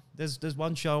 Oh, there's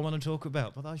one show I want to talk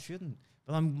about, but I shouldn't.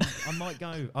 But I might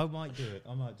go. I might do it.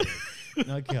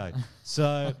 Okay.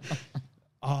 So,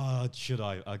 should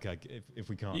I? Okay, if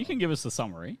we can't. You can give us the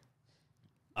summary.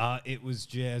 It was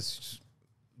just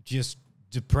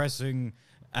depressing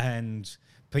and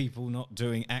people not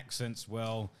doing accents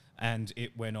well, and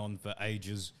it went on for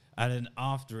ages. And then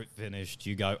after it finished,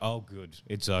 you go, oh, good,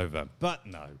 it's over. But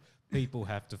no, people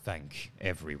have to thank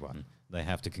everyone. They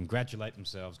have to congratulate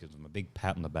themselves, give them a big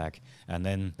pat on the back, and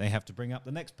then they have to bring up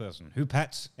the next person who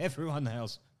pats everyone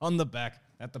else on the back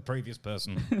that the previous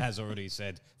person has already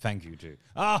said thank you to.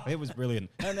 It was brilliant.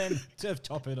 And then to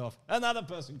top it off, another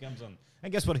person comes on.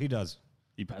 And guess what he does?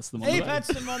 He pats them on the back. He pats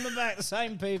them on the back, the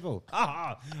same people.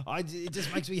 It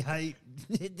just makes me hate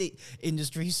the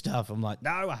industry stuff. I'm like,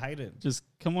 no, I hate it. Just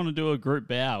come on and do a group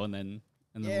bow and then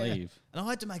leave. And I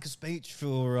had to make a speech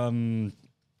for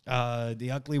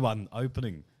the Ugly One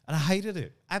opening. And I hated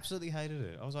it. Absolutely hated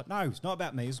it. I was like, no, it's not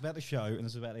about me. It's about the show and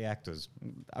it's about the actors.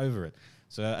 Over it.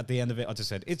 So at the end of it, I just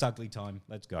said, it's ugly time.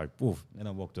 Let's go. Woof. And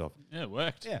I walked off. Yeah, it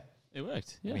worked. Yeah. It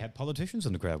worked. Yeah. We had politicians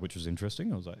in the crowd, which was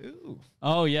interesting. I was like, ooh.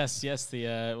 Oh, yes.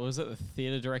 The was it the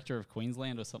theatre director of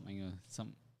Queensland or something?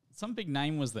 Some big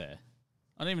name was there.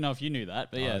 I don't even know if you knew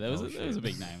that, but yeah, there was a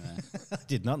big name there. I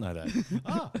did not know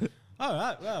that. All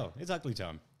right. Well, it's ugly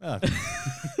time. It's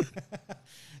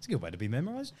a good way to be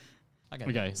memorised.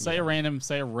 Okay. Say a random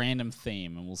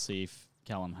theme, and we'll see if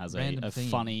Callum has a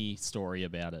funny story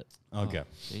about it. Okay.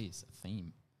 Jeez, a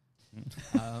theme.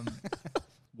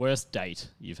 Worst date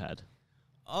you've had?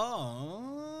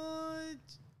 I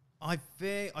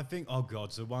think. Oh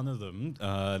God! So one of them,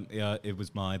 it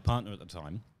was my partner at the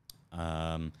time,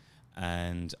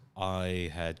 and I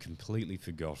had completely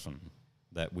forgotten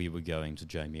that we were going to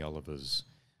Jamie Oliver's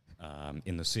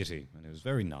in the city, and it was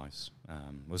very nice.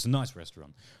 It was a nice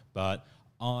restaurant, but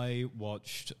I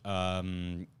watched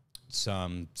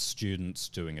some students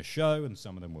doing a show, and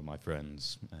some of them were my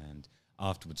friends, and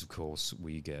afterwards, of course,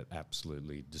 we get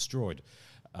absolutely destroyed.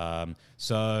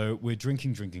 So we're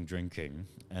drinking,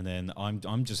 and then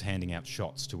I'm just handing out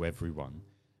shots to everyone.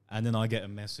 And then I get a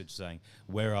message saying,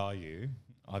 where are you?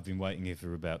 I've been waiting here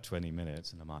for about 20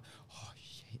 minutes. And I'm like, oh,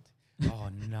 shit. Oh,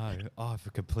 no. I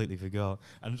completely forgot.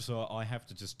 And so I have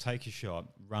to just take a shot,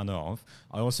 run off.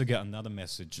 I also get another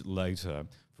message later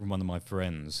from one of my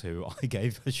friends who I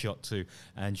gave a shot to,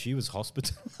 and she was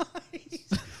hospitalized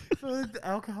for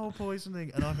alcohol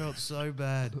poisoning, and I felt so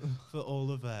bad for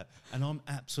all of that. And I'm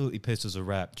absolutely pissed as a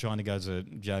rat trying to go to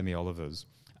Jamie Oliver's.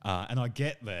 And I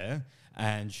get there,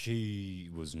 and she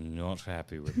was not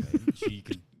happy with me. She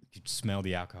could smell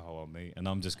the alcohol on me, and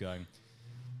I'm just going,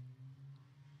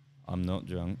 I'm not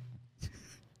drunk.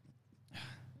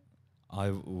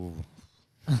 I'm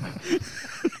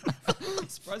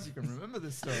surprised you can remember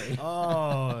this story.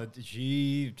 Oh,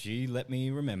 she let me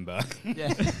remember.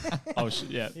 Yeah.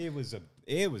 Yeah. It was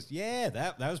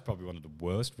that was probably one of the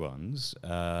worst ones.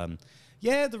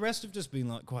 The rest have just been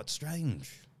like quite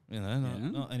strange. You know,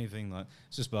 not anything like,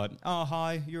 it's just like, oh,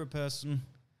 hi, you're a person.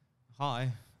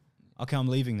 Hi. Okay, I'm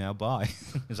leaving now. Bye.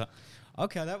 It's like,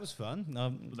 okay, that was fun.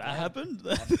 That happened?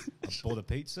 I bought a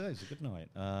pizza. It's a good night.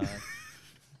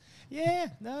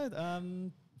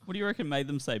 What do you reckon made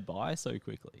them say bye so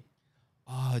quickly?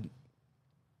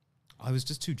 I was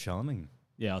just too charming.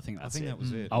 Yeah, I think I think that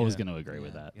was it. I was yeah. going to agree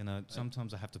with that. You know,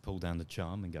 sometimes I have to pull down the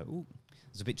charm and go, "Ooh,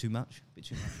 it's a bit too much, You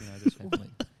know, this,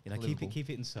 you know, keep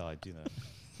it inside. You know."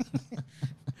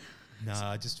 No,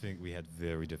 I just think we had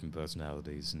very different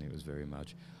personalities, and it was very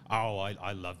much. Oh,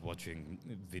 I love watching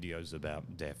videos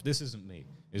about death. This isn't me.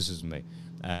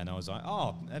 And I was like,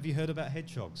 oh, have you heard about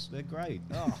hedgehogs? They're great.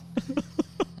 Oh,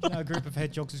 you know, a group of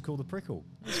hedgehogs is called a prickle.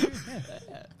 That's good,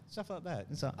 yeah. Stuff like that.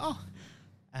 It's like, oh.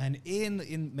 And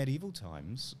in medieval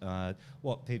times,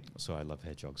 sorry, I love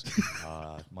hedgehogs.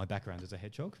 My background is a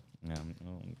hedgehog. Do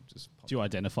you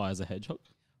identify as a hedgehog?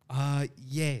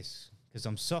 Yes, because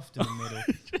I'm soft in the middle,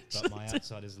 but my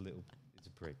outside is it's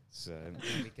a prick. So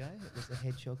there we go. There's a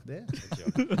hedgehog there.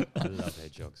 Hedgehog. I love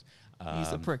hedgehogs.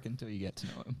 He's a prick until you get to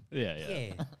know him.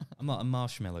 Yeah. I'm like a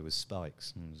marshmallow with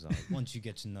spikes. And it's like, once you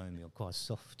get to know me, I'm quite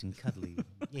soft and cuddly.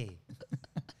 Yeah.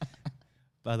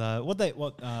 But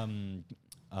what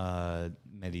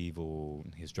medieval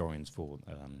historians thought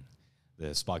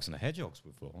the spikes and the hedgehogs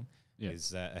were for is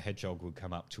that a hedgehog would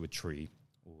come up to a tree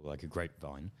or like a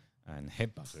grapevine and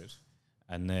headbutt it,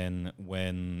 and then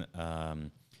when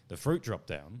the fruit dropped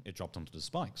down, it dropped onto the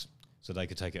spikes, so they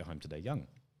could take it home to their young.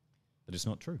 But it's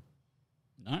not true.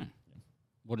 No. Yeah.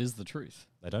 What is the truth?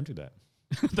 They don't do that.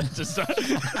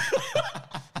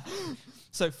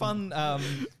 So fun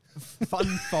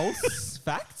false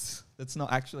facts. That's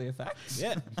not actually a fact.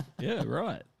 Yeah. Yeah,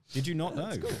 right. Did you not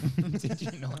know? Did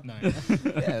you not know?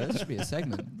 Yeah, that should be a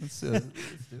segment. Let's do it.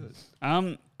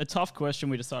 A tough question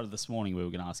we decided this morning we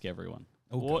were going to ask everyone.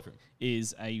 What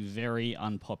is a very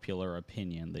unpopular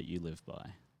opinion that you live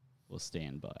by or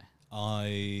stand by?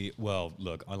 I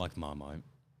like Marmite.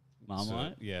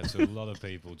 Marmite? So a lot of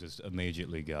people just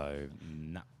immediately go,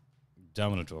 nah,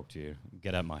 don't want to talk to you.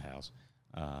 Get out of my house.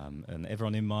 And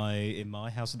everyone in my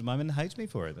house at the moment hates me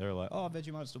for it. They're like, oh,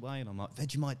 Vegemite's the way. And I'm like,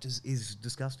 Vegemite is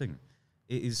disgusting.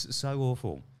 It is so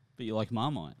awful. But you like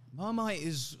Marmite? Marmite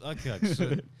is, okay,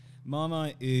 so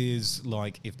Marmite is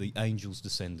like if the angels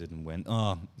descended and went,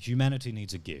 humanity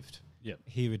needs a gift. Yep.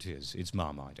 Here it is. It's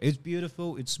Marmite. It's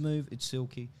beautiful. It's smooth. It's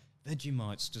silky.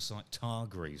 Vegemite's just like tar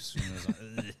grease. And it's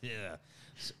like, yeah.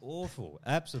 It's awful.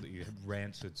 Absolutely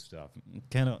rancid stuff.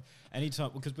 Cannot.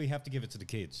 Anytime, because we have to give it to the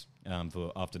kids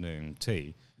for afternoon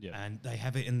tea. Yeah. And they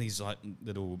have it in these like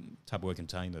little Tupperware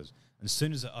containers. And as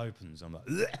soon as it opens, I'm like,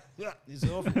 it's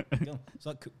awful. It's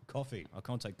like coffee. I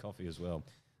can't take coffee as well.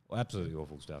 Absolutely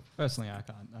awful stuff. Personally,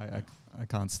 I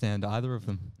can't stand either of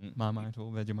them, Marmite or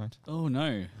Vegemite. Oh no,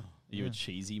 are you a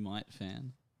cheesy mite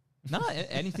fan? No,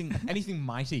 anything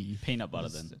mighty. Peanut butter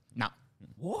then? No.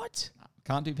 What?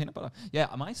 Can't do peanut butter. Yeah,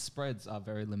 my spreads are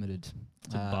very limited.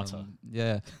 To butter.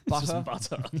 Yeah, butter, Just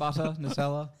butter, butter,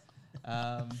 Nutella.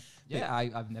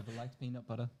 I've never liked peanut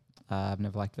butter. I've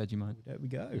never liked Vegemite. There we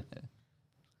go.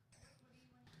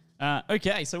 Yeah.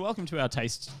 Okay, so welcome to our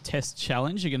taste test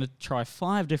challenge. You're going to try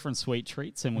 5 different sweet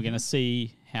treats, and we're going to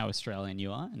see how Australian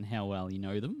you are and how well you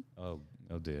know them. Oh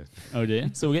dear. Oh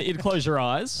dear. So we'll get you to close your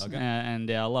eyes, okay.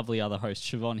 And our lovely other host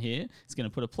Siobhan here is going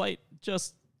to put a plate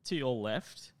just to your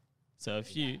left. So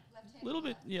if you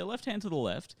left hand to the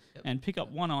left, and pick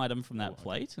up one item from that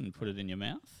plate and put it in your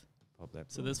mouth. Pop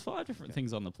that. So there's 5 different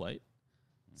things on the plate.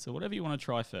 So whatever you want to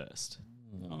try first.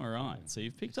 All right. So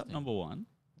you've picked up number 1.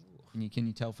 Can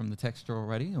you tell from the texture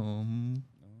already, or? I'm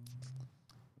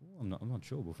not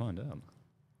sure. We'll find out.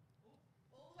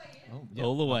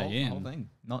 All the way in. Whole thing.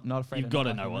 Not afraid. You've got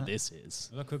to know what this is. Is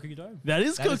that cookie dough? That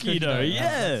is cookie dough.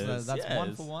 Yes. That's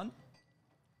 1 for 1.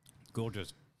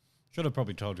 Gorgeous. Should have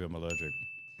probably told you I'm allergic.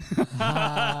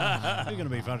 Are you going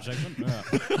to be fun segment?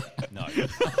 No.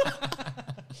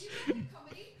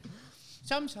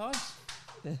 Sometimes.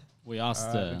 We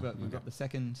asked. We've got the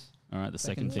second. All right, the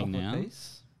second thing now.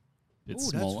 Piece. Bit Ooh,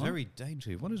 smaller. that's very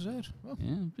dainty. What is that? Oh.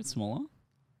 Yeah, a bit smaller.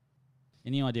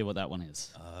 Any idea what that one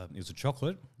is? It's a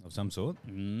chocolate of some sort.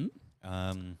 Mm.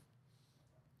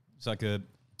 It's like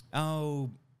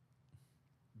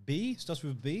B? Starts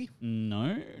with B?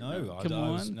 No. Come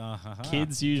on. No,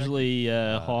 kids usually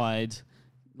hide.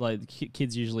 Like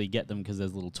kids usually get them because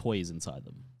there's little toys inside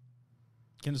them.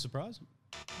 Kinder Surprise?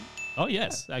 Oh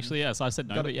yes, actually yes. I said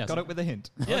no, but yes. Got it with a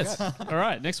hint. Yes. All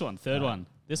right. Next one. Third one.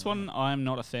 This one I'm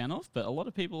not a fan of, but a lot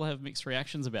of people have mixed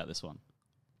reactions about this one.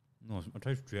 No, I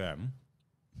taste jam.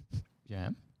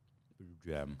 Jam.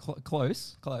 Jam.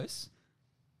 Close. Close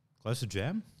to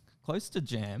jam? Close to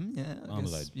jam. Yeah. I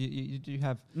guess you do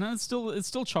have. No, it's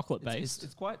still chocolate based.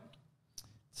 It's quite.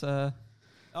 It's hang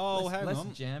less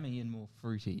on. jammy and more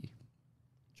fruity.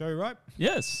 Joey, right?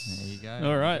 Yes. There you go.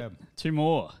 All right. 2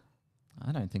 more.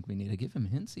 I don't think we need to give him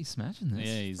hints. He's smashing this.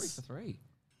 Yeah, 3 for 3.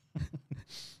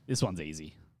 This one's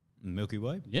easy. Milky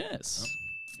Way? Yes.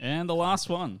 And the last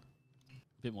one,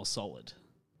 a bit more solid.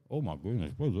 Oh my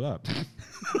goodness, what's that?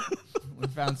 We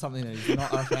found something that he's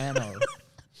not a fan of.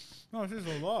 Oh, this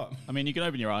is a lot. I mean, you can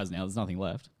open your eyes now. There's nothing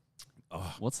left.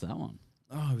 Oh, What's that one?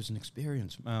 oh, it was an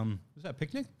experience. Was that a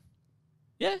picnic?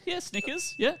 Yeah,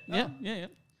 Snickers. Yeah.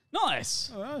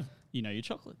 Nice. All right. You know your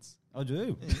chocolates. I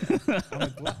do. I'm a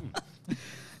glutton.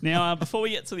 Now, before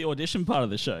we get to the audition part of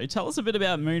the show, tell us a bit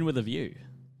about Moon with a View.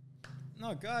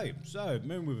 Okay, so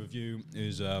Moon with a View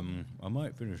is, I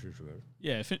might finish this word.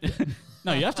 Yeah.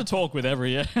 No, you have to talk with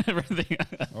everything.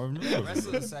 The rest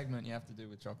of the segment you have to do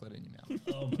with chocolate in your mouth.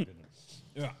 Oh my goodness.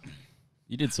 Yeah.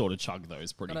 You did sort of chug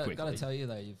those pretty quickly. Got to tell you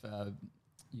though,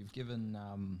 you've given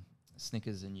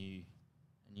Snickers a new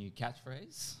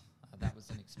catchphrase. That was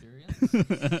an experience.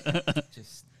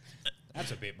 Just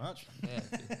That's a bit much. yeah.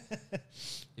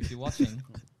 If you're watching,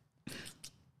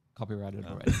 copyrighted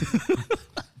already.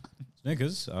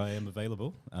 Snickers, I am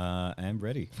available and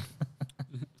ready.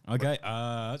 Okay,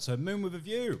 so Moon with a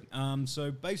View.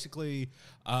 So basically,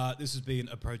 this has been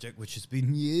a project which has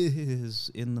been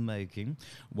years in the making.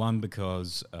 One,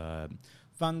 because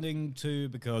funding. Two,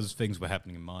 because things were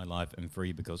happening in my life. And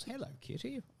three, because Hello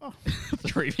Kitty. Oh.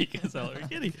 3 because Hello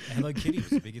Kitty. Hello Kitty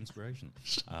was a big inspiration.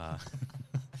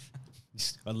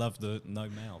 I love the no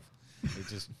mouth. It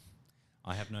just,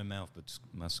 I have no mouth but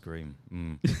must scream.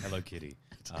 Hello Kitty.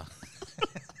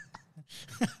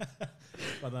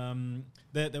 But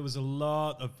there was a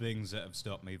lot of things that have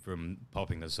stopped me from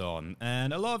popping this on,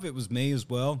 and a lot of it was me as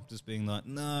well, just being like,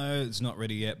 no, it's not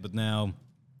ready yet, but now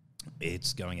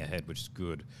it's going ahead, which is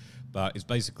good. But it's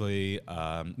basically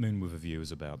Moon with a View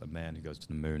is about a man who goes to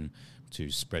the moon to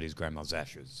spread his grandma's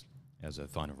ashes as a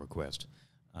final request.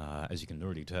 As you can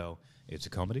already tell, it's a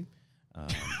comedy.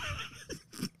 It's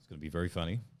going to be very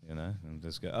funny, you know. And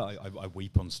just go, I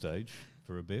weep on stage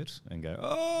for a bit and go,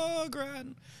 oh,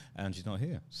 Gran, and she's not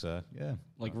here. So yeah,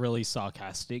 Like really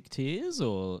sarcastic tears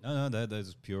or no,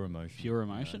 there's pure emotion. pure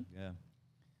emotion? Yeah.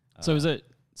 So is it?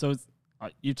 So it's.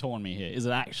 You've torn me here. Is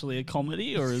it actually a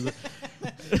comedy or is it?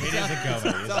 It is a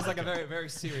comedy. Sounds like a very, very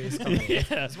serious comedy.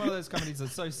 Yeah. It's one of those comedies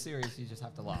that's so serious you just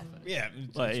have to laugh at it. Yeah,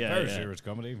 it's Like, yeah, very yeah. serious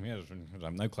comedy. Yeah,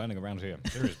 there's no clowning around here.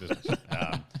 Serious business.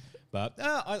 But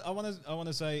I want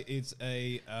to say it's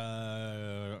a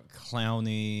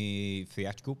clowny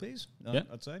theatrical piece. Yeah.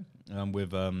 I'd say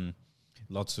with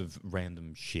lots of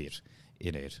random shit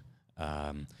in it.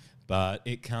 But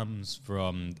it comes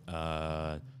from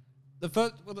the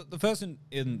first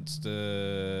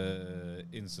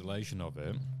installation of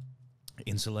it.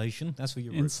 Insulation. That's what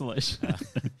you wrote. Insulation.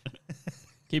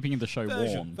 Keeping the show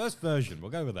warm. First version,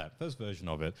 we'll go with that. First version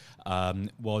of it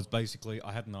was basically,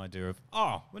 I had an idea of,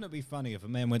 wouldn't it be funny if a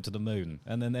man went to the moon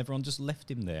and then everyone just left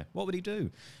him there? What would he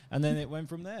do? And then it went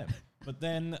from there. But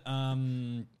then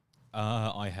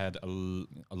I had a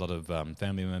lot of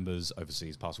family members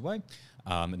overseas pass away,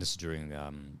 and this is during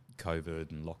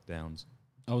COVID and lockdowns.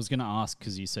 I was going to ask,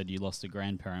 because you said you lost a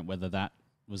grandparent, whether that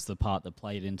was the part that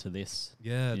played into this.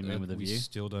 Yeah, You mean with a we view?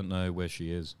 still don't know where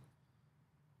she is.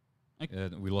 Okay.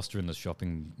 We lost her in the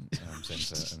shopping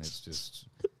centre, and it's just...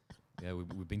 Yeah,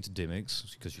 we've been to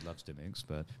Dimmicks, because she loves Dimmicks,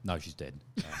 but no, she's dead.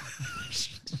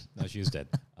 No, she is dead.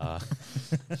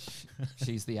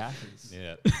 She's the ashes.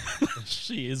 Yeah.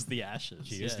 She is the ashes.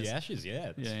 She is the ashes,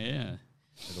 yeah. Yeah.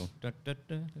 Little the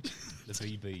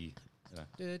BB. So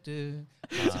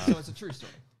it's a true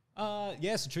story.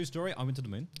 Yeah, it's a true story. I went to the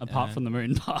moon. Apart from the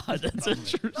moon part, it's a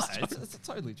true No, story. it's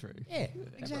totally true. Yeah,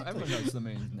 Everyone goes to the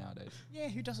moon nowadays. Yeah,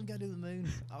 who doesn't go to the moon?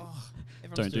 Oh,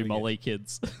 Don't do Molly,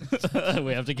 kids.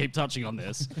 We have to keep touching on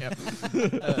this. Yep.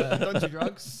 Don't do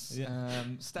drugs. Yeah.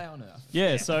 Stay on Earth.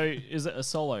 Yeah, so is it a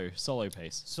solo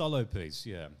piece? Solo piece,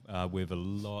 yeah, with a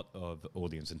lot of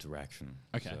audience interaction.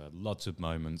 Okay. So lots of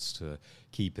moments to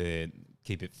keep it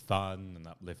fun and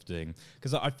uplifting.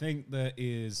 Because I think there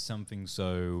is something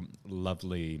so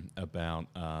lovely about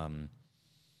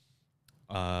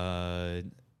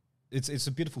it's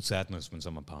a beautiful sadness when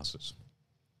someone passes.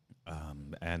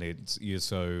 And you're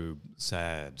so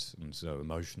sad and so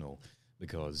emotional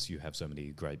because you have so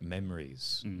many great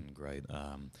memories and great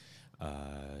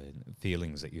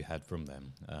feelings that you had from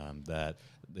them that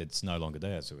it's no longer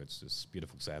there. So it's this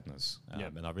beautiful sadness.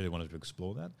 And I really wanted to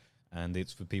explore that. And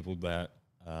it's for people that,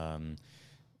 want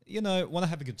to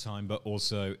have a good time, but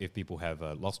also if people have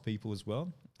lost people as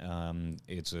well,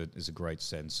 it's a great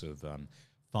sense of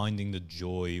finding the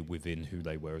joy within who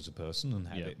they were as a person and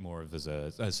have it more of as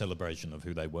a celebration of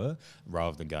who they were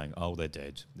rather than going, oh, they're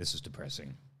dead. This is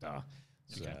depressing. So,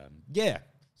 so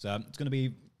it's going to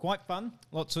be quite fun.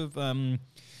 Lots of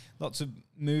lots of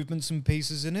movements and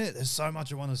pieces in it. There's so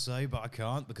much I want to say, but I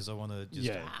can't because I want to just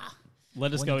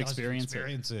let us want go you guys to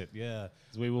experience it. Yeah,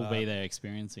 'Cause we will be there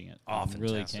experiencing it. I'm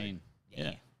really fantastic. keen.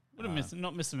 Yeah.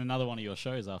 Not missing another one of your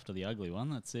shows after the ugly one.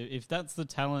 That's if that's the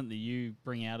talent that you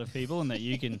bring out of people and that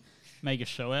you can make a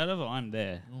show out of, I'm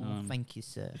there. Thank you,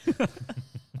 sir.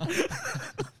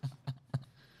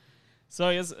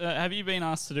 So, have you been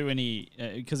asked to do any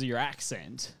because of your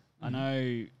accent? I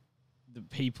know the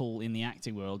people in the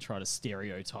acting world try to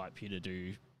stereotype you to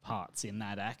do parts in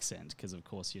that accent because, of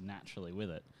course, you're naturally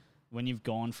with it. When you've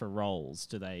gone for roles,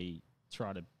 do they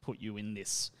try to put you in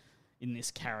this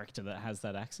character that has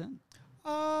that accent?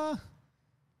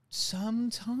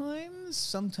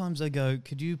 Sometimes they go,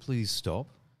 could you please stop?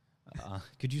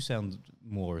 Could you sound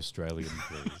more Australian,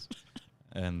 please?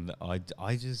 And I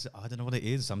don't know what it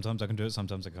is. Sometimes I can do it,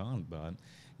 sometimes I can't. But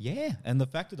yeah, and the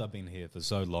fact that I've been here for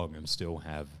so long and still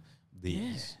have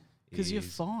these. Because you're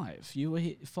 5. You were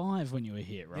 5 when you were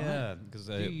here, right? Yeah. Because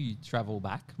Do you travel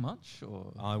back much?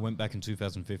 Or I went back in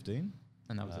 2015.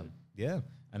 and that was it. Yeah,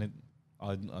 and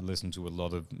I listened to a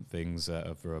lot of things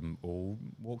from all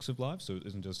walks of life, so it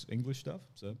isn't just English stuff.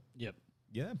 So Yep.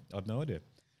 yeah, I've no idea.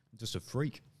 I'm just a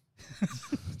freak.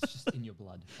 It's just in your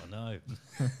blood. I know.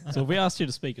 So if we asked you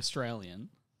to speak Australian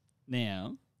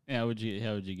now, how would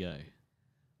you go?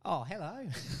 Oh, hello.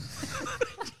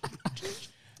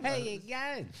 How you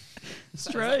going?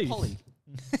 Straight. Polly.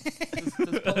 does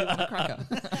Polly want a cracker?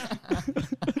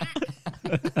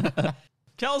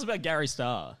 Tell us about Gary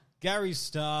Starr. Gary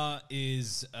Starr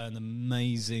is an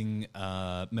amazing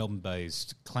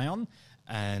Melbourne-based clown,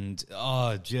 and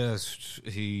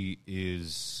he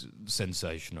is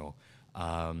sensational.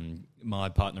 My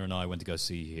partner and I went to go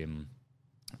see him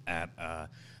at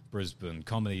Brisbane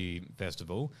Comedy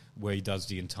Festival, where he does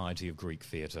the entirety of Greek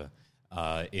theatre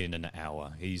in an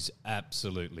hour. He's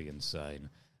absolutely insane.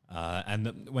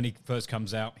 And when he first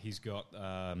comes out, he's got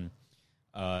a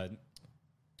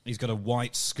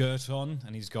white skirt on,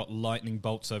 and he's got lightning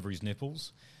bolts over his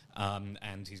nipples.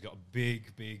 And he's got a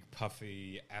big, big,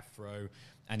 puffy afro,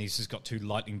 and he's just got 2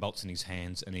 lightning bolts in his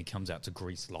hands, and he comes out to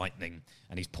grease lightning,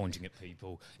 and he's pointing at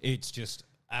people. It's just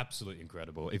absolutely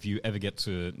incredible. If you ever get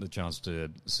the chance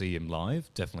to see him live,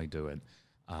 definitely do it.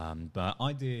 But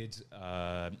I did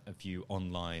a few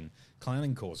online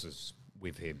clowning courses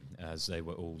with him as they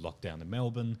were all locked down in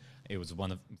Melbourne. It was a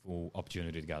wonderful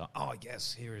opportunity to go, oh,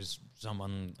 yes, here is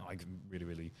someone I can really,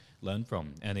 really learn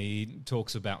from. And he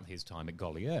talks about his time at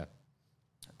Goliath.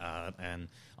 And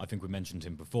I think we mentioned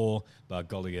him before, but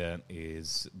Goliath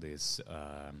is this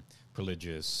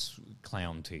prodigious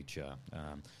clown teacher,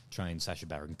 trained Sacha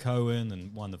Baron Cohen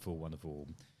and wonderful, wonderful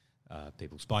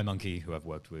people. Spy Monkey, who I've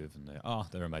worked with, and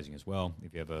they're amazing as well.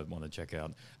 If you ever want to check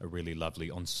out a really lovely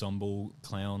ensemble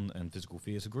clown and physical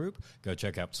theatre group, go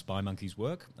check out Spy Monkey's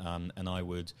work. And I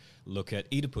would look at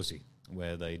Oedipusy,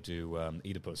 where they do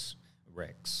Oedipus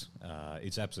Rex.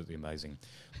 It's absolutely amazing.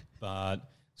 But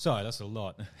sorry, that's a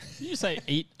lot. Did you say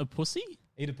eat a pussy?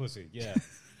 Oedipusy, yeah.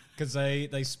 Because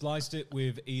they spliced it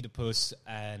with Oedipus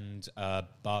and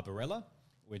Barbarella,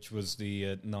 which was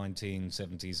the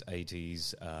 1970s,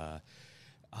 80s,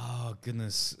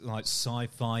 like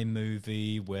sci-fi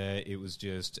movie where it was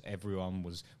just everyone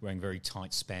was wearing very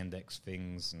tight spandex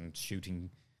things and shooting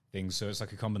things. So it's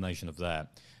like a combination of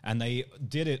that. And they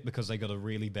did it because they got a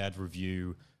really bad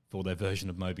review for their version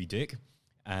of Moby Dick.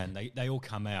 And they all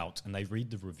come out and they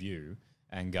read the review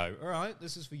and go, all right,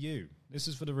 this is for you. This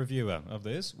is for the reviewer of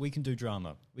this. We can do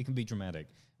drama. We can be dramatic.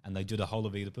 And they did a whole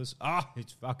of Oedipus.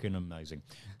 It's fucking amazing.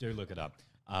 Do look it up.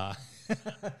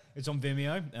 It's on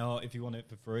Vimeo if you want it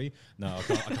for free. No, I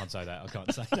can't say that. I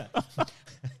can't say that.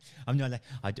 I'm not.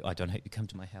 I don't hate you. Come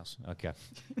to my house. Okay.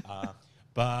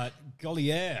 But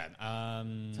Goliath.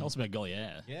 Tell us about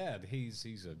Goliath. Yeah,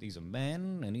 he's a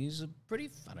man, and he's pretty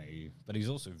funny, but he's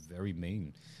also very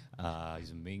mean.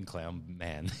 He's a mean clown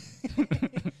man.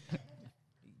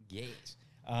 Yes.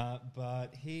 But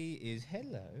he is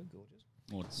gorgeous.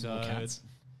 More So cats.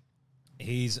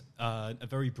 he's a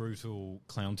very brutal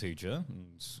clown teacher.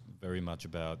 It's very much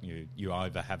about you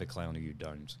either have a clown or you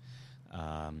don't.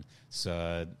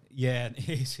 So yeah,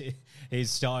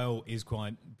 his style is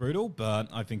quite brutal, but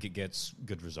I think it gets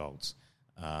good results.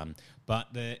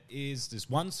 But there is this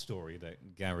one story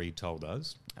that Gary told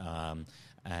us,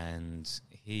 and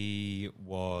he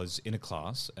was in a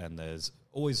class, and there's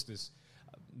always this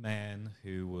man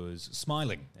who was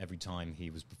smiling every time he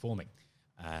was performing.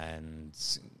 And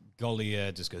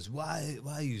Goliath just goes, why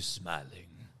are you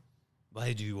smiling?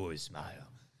 Why do you always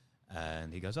smile?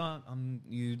 And he goes,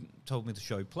 you told me to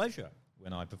show pleasure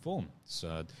when I perform.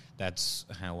 So that's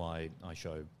how I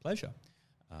show pleasure.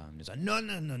 He's like, no,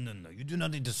 you do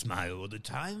not need to smile all the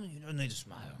time. You don't need to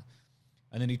smile.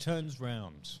 And then he turns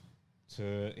round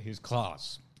to his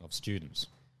class of students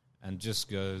and just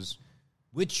goes,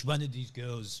 which one of these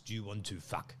girls do you want to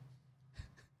fuck?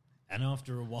 And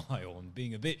after a while, and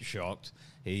being a bit shocked,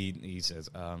 he says,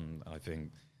 I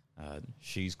think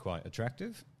she's quite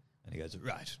attractive. And he goes,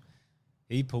 right.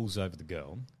 He pulls over the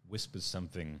girl, whispers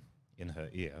something in her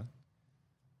ear.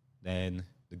 Then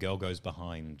the girl goes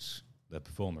behind the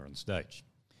performer on stage.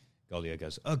 Golia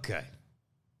goes, okay,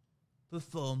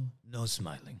 perform, no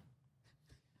smiling.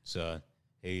 So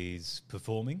he's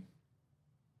performing,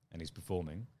 and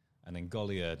then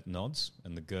Golia nods,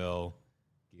 and the girl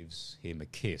gives him a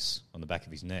kiss on the back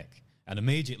of his neck. And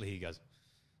immediately he goes,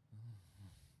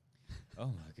 oh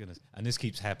my goodness. And this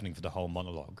keeps happening for the whole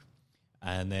monologue.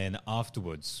 And then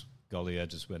afterwards, Golia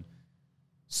just went,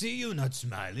 see you not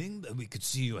smiling, but we could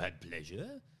see you had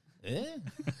pleasure. Eh?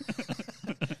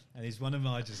 And he's one of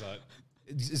my just like,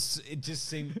 it just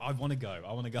seemed, I want to go to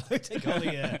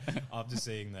Golia after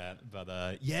seeing that.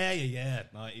 But yeah.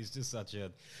 No, he's just such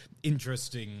an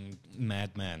interesting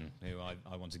madman who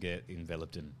I want to get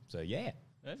enveloped in. So yeah.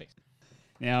 Perfect.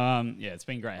 Now, it's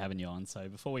been great having you on. So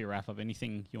before we wrap up,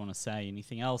 anything you want to say,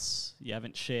 anything else you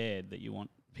haven't shared that you want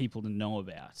people to know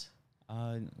about?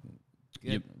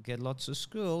 Get lots of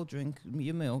school, drink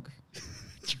your milk.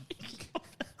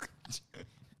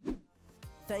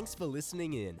 Thanks for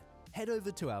listening in. Head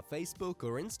over to our Facebook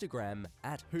or Instagram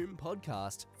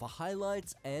 @WhomPodcast for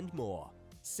highlights and more.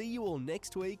 See you all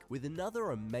next week with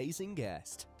another amazing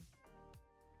guest.